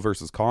Godzilla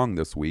vs. Kong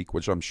this week,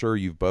 which I'm sure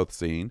you've both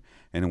seen,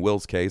 and in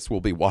Will's case, we'll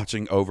be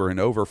watching over and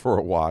over for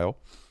a while.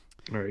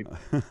 All right.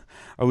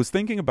 I was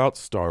thinking about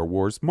Star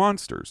Wars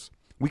monsters.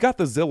 We got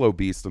the Zillo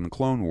Beast in the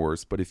Clone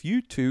Wars, but if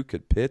you two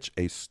could pitch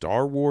a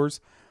Star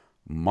Wars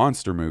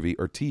monster movie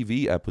or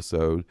TV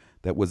episode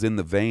that was in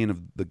the vein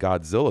of the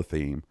Godzilla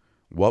theme,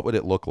 what would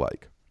it look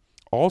like?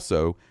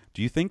 Also,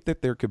 do you think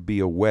that there could be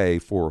a way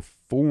for a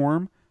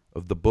form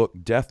of the book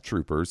Death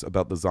Troopers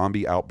about the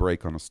zombie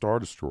outbreak on a Star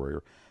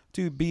Destroyer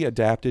to be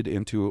adapted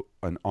into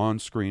an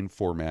on-screen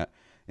format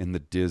in the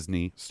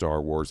Disney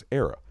Star Wars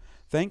era?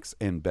 Thanks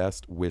and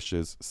best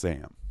wishes,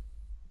 Sam.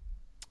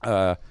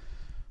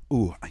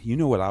 You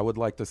know what I would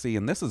like to see?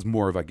 And this is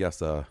more of, I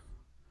guess, a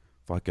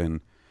fucking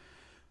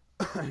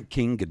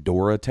King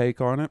Ghidorah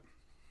take on it.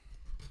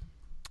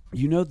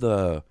 You know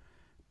the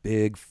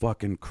big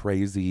fucking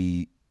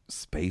crazy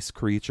space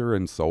creature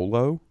in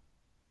Solo?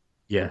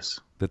 Yes.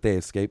 That they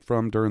escaped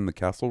from during the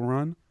Kessel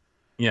Run?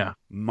 Yeah.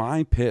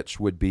 My pitch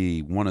would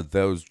be one of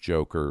those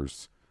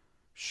jokers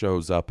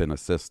shows up in a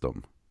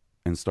system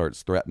and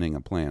starts threatening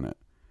a planet.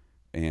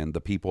 And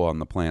the people on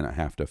the planet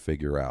have to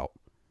figure out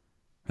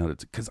how to...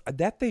 Because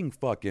that thing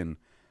fucking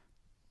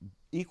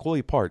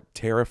equally part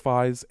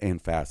terrifies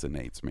and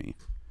fascinates me.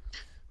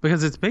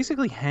 Because it's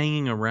basically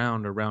hanging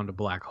around a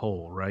black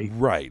hole, right?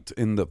 Right.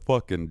 In the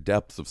fucking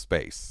depths of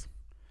space.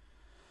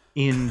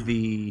 In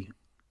the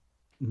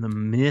the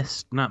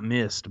mist, not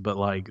mist, but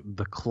like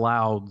the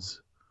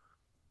clouds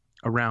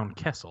around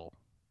Kessel.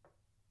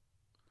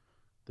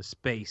 The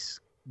space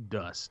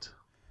dust.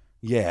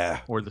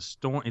 Yeah. Or the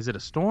storm. Is it a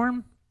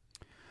storm?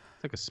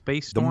 It's like a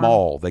space storm. The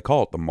mall. They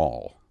call it the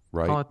mall,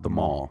 right? Call it the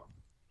mall.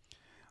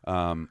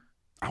 I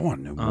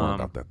want to know more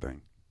about that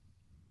thing.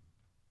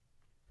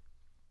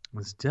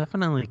 It's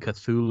definitely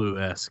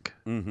Cthulhu-esque.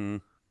 Mm-hmm.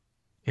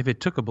 If it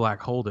took a black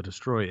hole to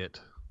destroy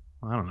it,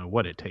 I don't know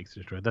what it takes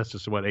to destroy it. That's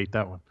just what ate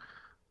that one.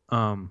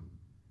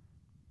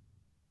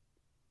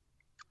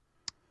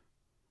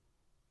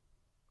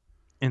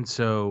 And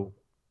so,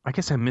 I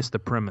guess I missed the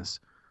premise.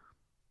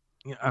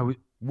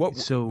 What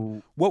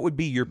would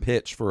be your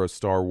pitch for a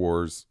Star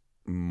Wars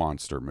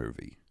monster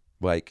movie?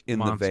 Like in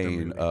the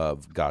vein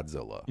of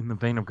Godzilla. In the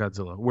vein of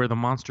Godzilla, where the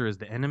monster is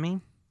the enemy?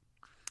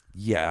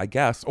 Yeah, I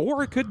guess.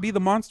 Or it could be the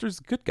monster's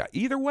good guy.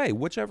 Either way,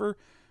 whichever.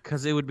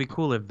 Because it would be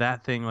cool if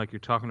that thing, like you're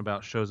talking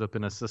about, shows up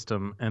in a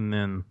system and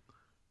then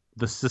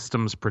the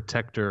system's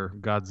protector,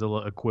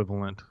 Godzilla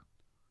equivalent,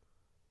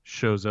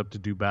 shows up to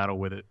do battle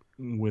with it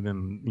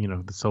within,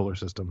 the solar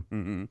system.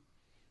 Mm-hmm.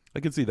 I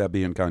could see that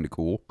being kind of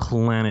cool.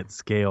 Planet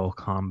scale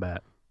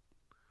combat.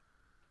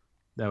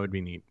 That would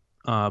be neat.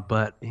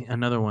 But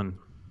another one,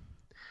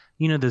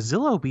 the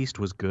Zillo Beast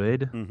was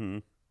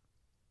good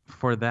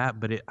for that,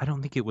 but I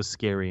don't think it was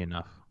scary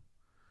enough,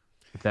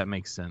 if that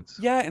makes sense.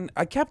 Yeah, and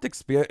I kept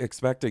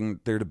expecting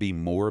there to be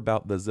more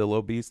about the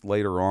Zillo Beast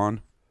later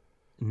on.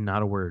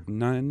 Not a word.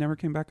 No, it never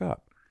came back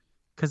up.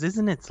 Because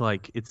isn't it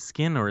like its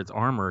skin or its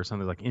armor or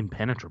something like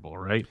impenetrable,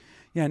 right?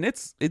 Yeah, and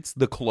it's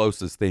the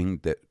closest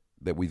thing that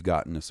we've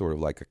gotten to sort of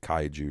like a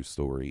kaiju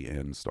story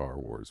in Star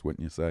Wars,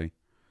 wouldn't you say?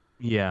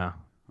 Yeah.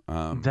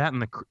 That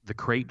and the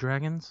crate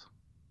dragons.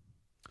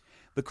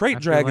 The crate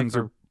dragons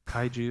are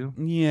kaiju.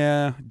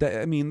 Yeah,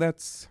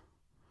 that's.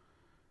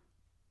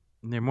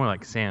 They're more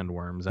like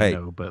sandworms, Hey, I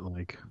know, but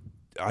like.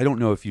 I don't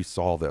know if you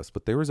saw this,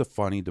 but there was a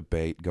funny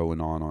debate going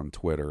on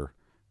Twitter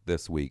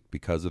this week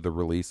because of the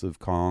release of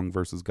Kong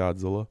versus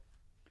Godzilla.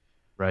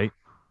 Right.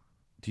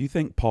 Do you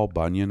think Paul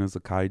Bunyan is a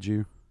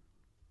kaiju?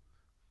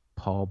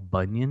 Paul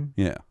Bunyan?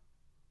 Yeah.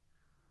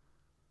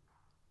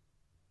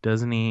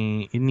 Isn't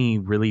he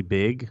really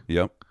big?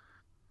 Yep.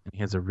 And he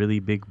has a really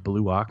big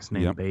blue ox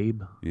named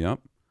Babe. Yep.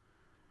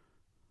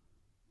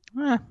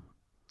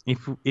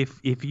 If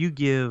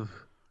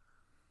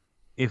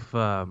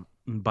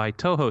by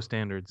Toho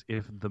standards,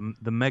 if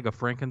the Mega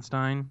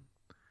Frankenstein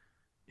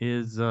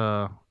is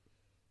a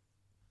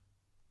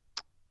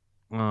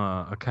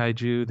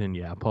kaiju, then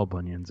yeah, Paul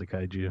Bunyan's a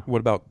kaiju. What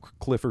about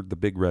Clifford the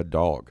Big Red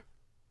Dog?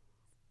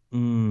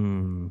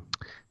 Now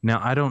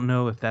I don't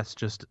know if that's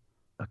just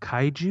a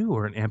kaiju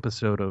or an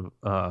episode of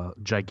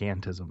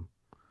Gigantism.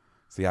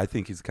 See, I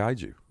think he's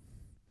kaiju.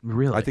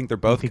 Really? I think they're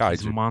both kaiju.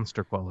 He's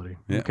monster quality.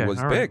 Yeah, okay, well,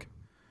 he's all big.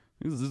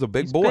 Right. He's a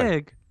big He's boy.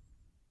 Big.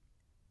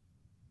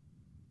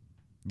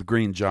 The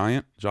Green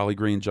Giant, Jolly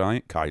Green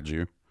Giant,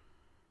 kaiju.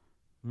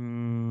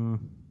 And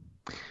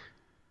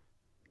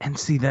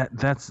see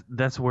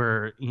that's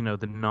where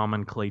the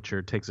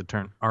nomenclature takes a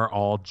turn. Are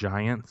all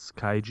giants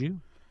kaiju?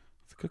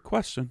 That's a good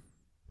question.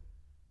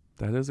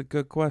 That is a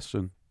good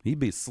question. He'd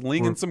be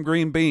slinging some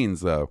green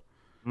beans though.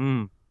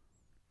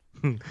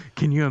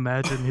 Can you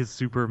imagine his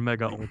super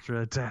mega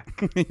ultra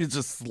attack? He's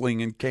just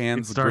slinging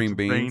cans of green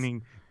beans.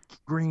 Raining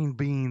green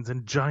beans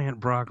and giant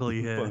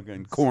broccoli heads.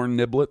 Fucking corn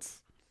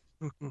niblets.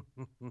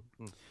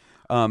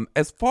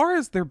 As far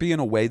as there being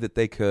a way that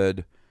they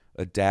could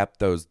adapt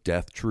those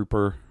Death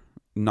Trooper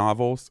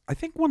novels, I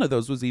think one of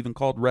those was even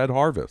called Red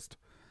Harvest.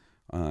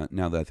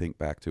 Now that I think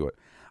back to it,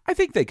 I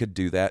think they could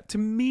do that. To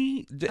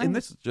me, and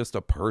this is just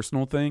a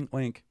personal thing,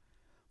 like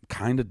I'm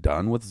kind of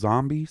done with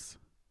zombies.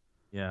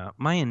 Yeah,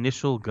 my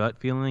initial gut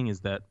feeling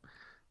is that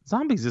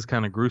zombies is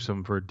kind of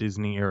gruesome for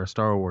Disney era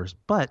Star Wars,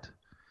 but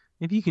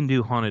if you can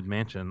do Haunted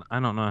Mansion,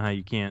 I don't know how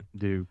you can't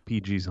do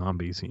PG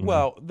zombies.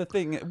 Well,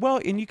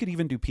 and you could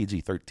even do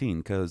PG-13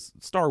 because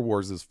Star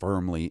Wars is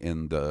firmly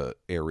in the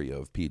area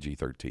of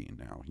PG-13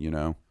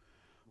 now,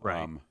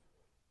 Right.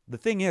 The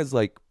thing is,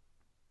 like,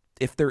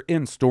 if they're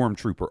in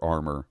Stormtrooper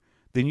armor,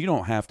 then you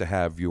don't have to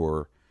have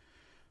your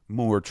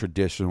more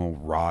traditional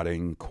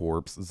rotting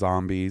corpse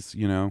zombies,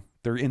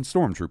 They're in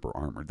Stormtrooper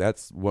armor.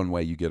 That's one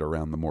way you get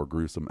around the more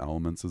gruesome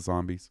elements of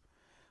zombies.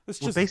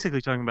 We're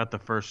basically talking about the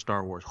first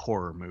Star Wars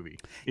horror movie,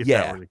 if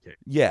yeah, that were the case.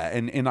 Yeah,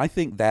 and I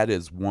think that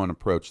is one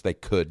approach they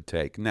could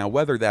take. Now,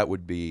 whether that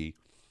would be,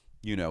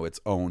 its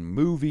own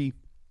movie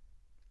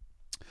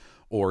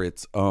or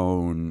its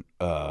own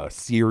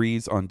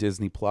series on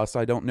Disney Plus,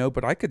 I don't know.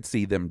 But I could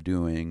see them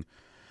doing,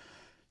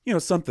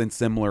 something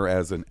similar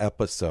as an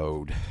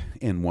episode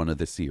in one of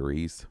the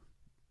series.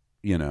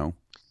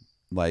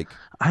 Like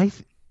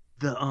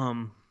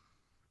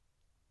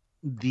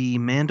the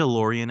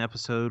Mandalorian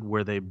episode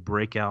where they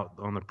break out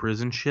on the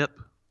prison ship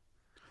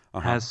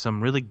has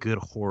some really good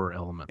horror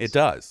elements. It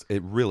does.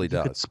 It really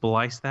does. You could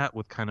splice that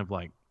with kind of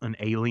like an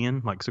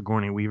alien, like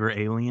Sigourney Weaver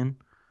alien,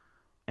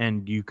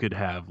 and you could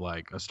have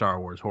like a Star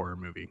Wars horror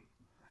movie.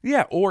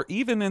 Yeah, or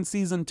even in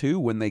season 2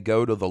 when they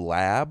go to the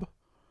lab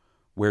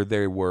where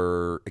they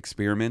were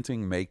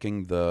experimenting,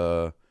 making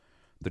the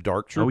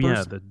Dark Troopers. Oh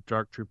yeah, the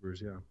Dark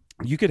Troopers. Yeah.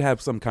 You could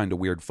have some kind of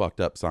weird, fucked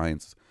up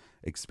science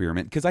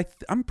experiment, because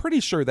I'm pretty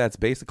sure that's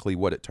basically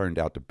what it turned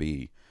out to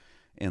be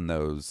in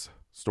those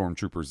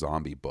Stormtrooper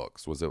zombie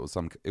books.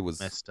 It was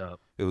messed up.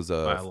 It was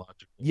a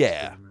biological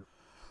experiment.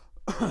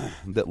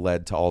 That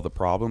led to all the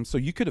problems. So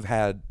you could have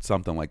had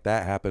something like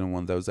that happen in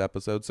one of those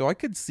episodes. So I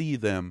could see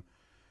them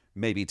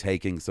maybe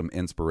taking some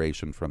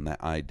inspiration from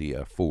that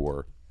idea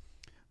for.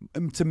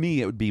 To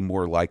me, it would be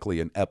more likely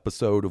an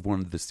episode of one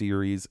of the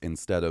series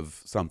instead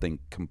of something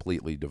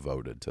completely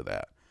devoted to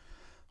that.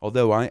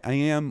 Although I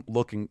am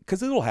looking,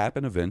 because it'll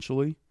happen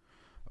eventually,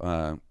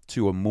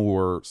 to a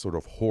more sort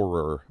of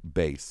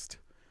horror-based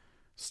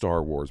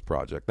Star Wars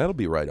project. That'll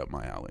be right up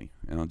my alley.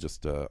 And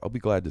I'll be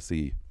glad to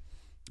see,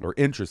 or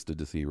interested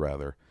to see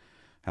rather,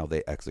 how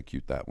they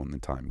execute that when the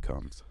time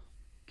comes.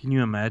 Can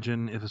you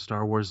imagine if a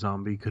Star Wars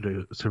zombie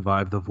could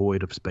survive the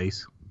void of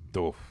space?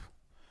 Oof.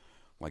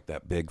 Like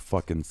that big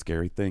fucking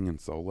scary thing in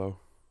Solo.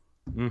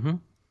 Mm-hmm.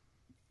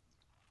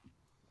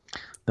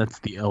 That's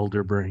the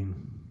elder brain.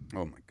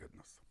 Oh my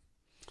goodness.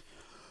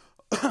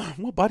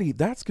 Well, buddy,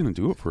 that's going to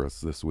do it for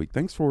us this week.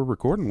 Thanks for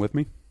recording with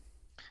me.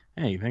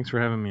 Hey, thanks for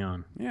having me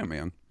on. Yeah,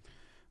 man.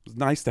 It was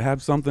nice to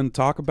have something to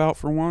talk about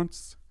for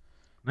once.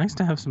 Nice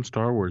to have some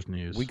Star Wars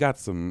news. We got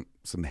some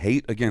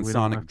hate against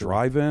Sonic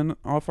Drive-In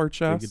off our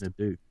chest. Digging a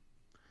Duke.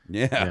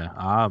 Yeah.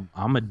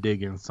 I'm a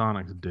digging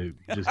Sonic's Duke.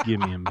 Just give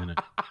me a minute.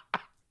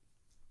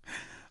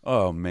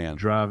 Oh, man.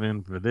 Drive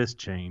in for this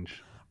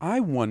change.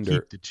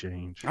 Keep the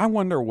change. I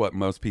wonder what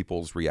most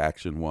people's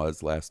reaction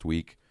was last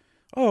week.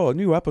 Oh, a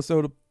new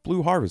episode of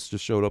Blue Harvest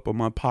just showed up on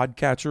my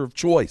podcatcher of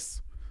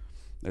choice,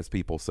 as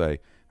people say.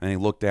 And they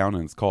look down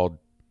and it's called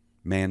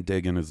Man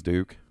Digging His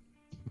Duke.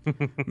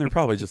 And they're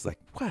probably just like,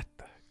 what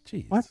the?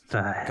 Jeez. What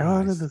the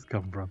hell did this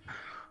come from?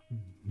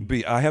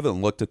 I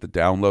haven't looked at the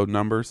download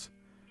numbers.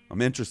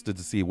 I'm interested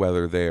to see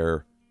whether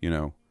they're,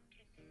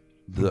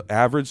 the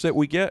average that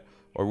we get,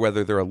 or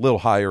whether they're a little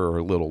higher or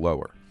a little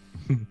lower.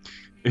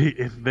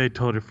 If they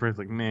told your friends,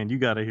 like, man, you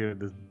got to hear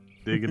this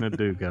Digging a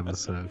Duke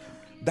episode.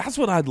 That's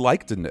what I'd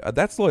like to know.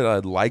 That's what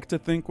I'd like to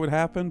think would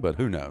happen, but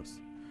who knows?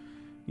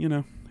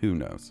 Who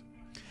knows?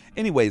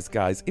 Anyways,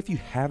 guys, if you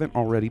haven't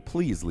already,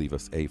 please leave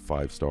us a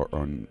 5-star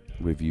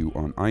review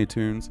on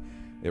iTunes.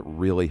 It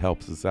really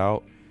helps us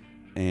out.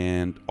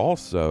 And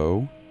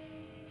also,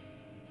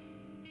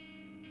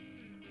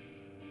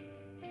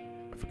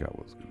 I forgot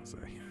what I was going to say.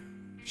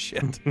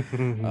 Shit.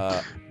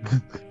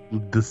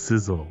 The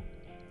sizzle.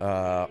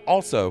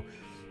 Also,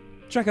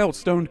 check out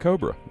Stoned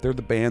Cobra. They're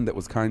the band that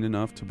was kind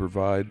enough to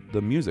provide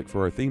the music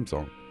for our theme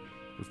song.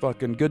 They're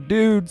fucking good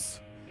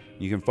dudes.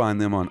 You can find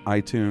them on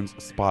iTunes,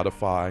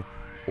 Spotify,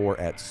 or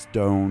at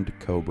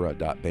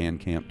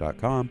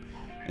stonedcobra.bandcamp.com.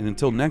 And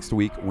until next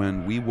week,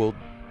 when we will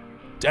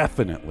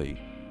definitely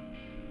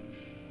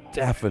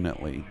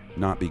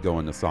not be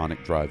going to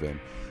Sonic Drive-In.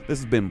 This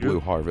has been Blue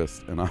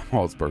Harvest, and I'm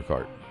Halls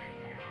Burkhart.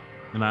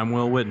 And I'm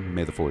Will Witten.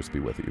 May the Force be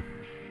with you.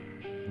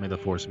 May the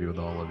Force be with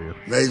all of you.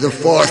 May the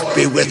Force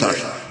be with us.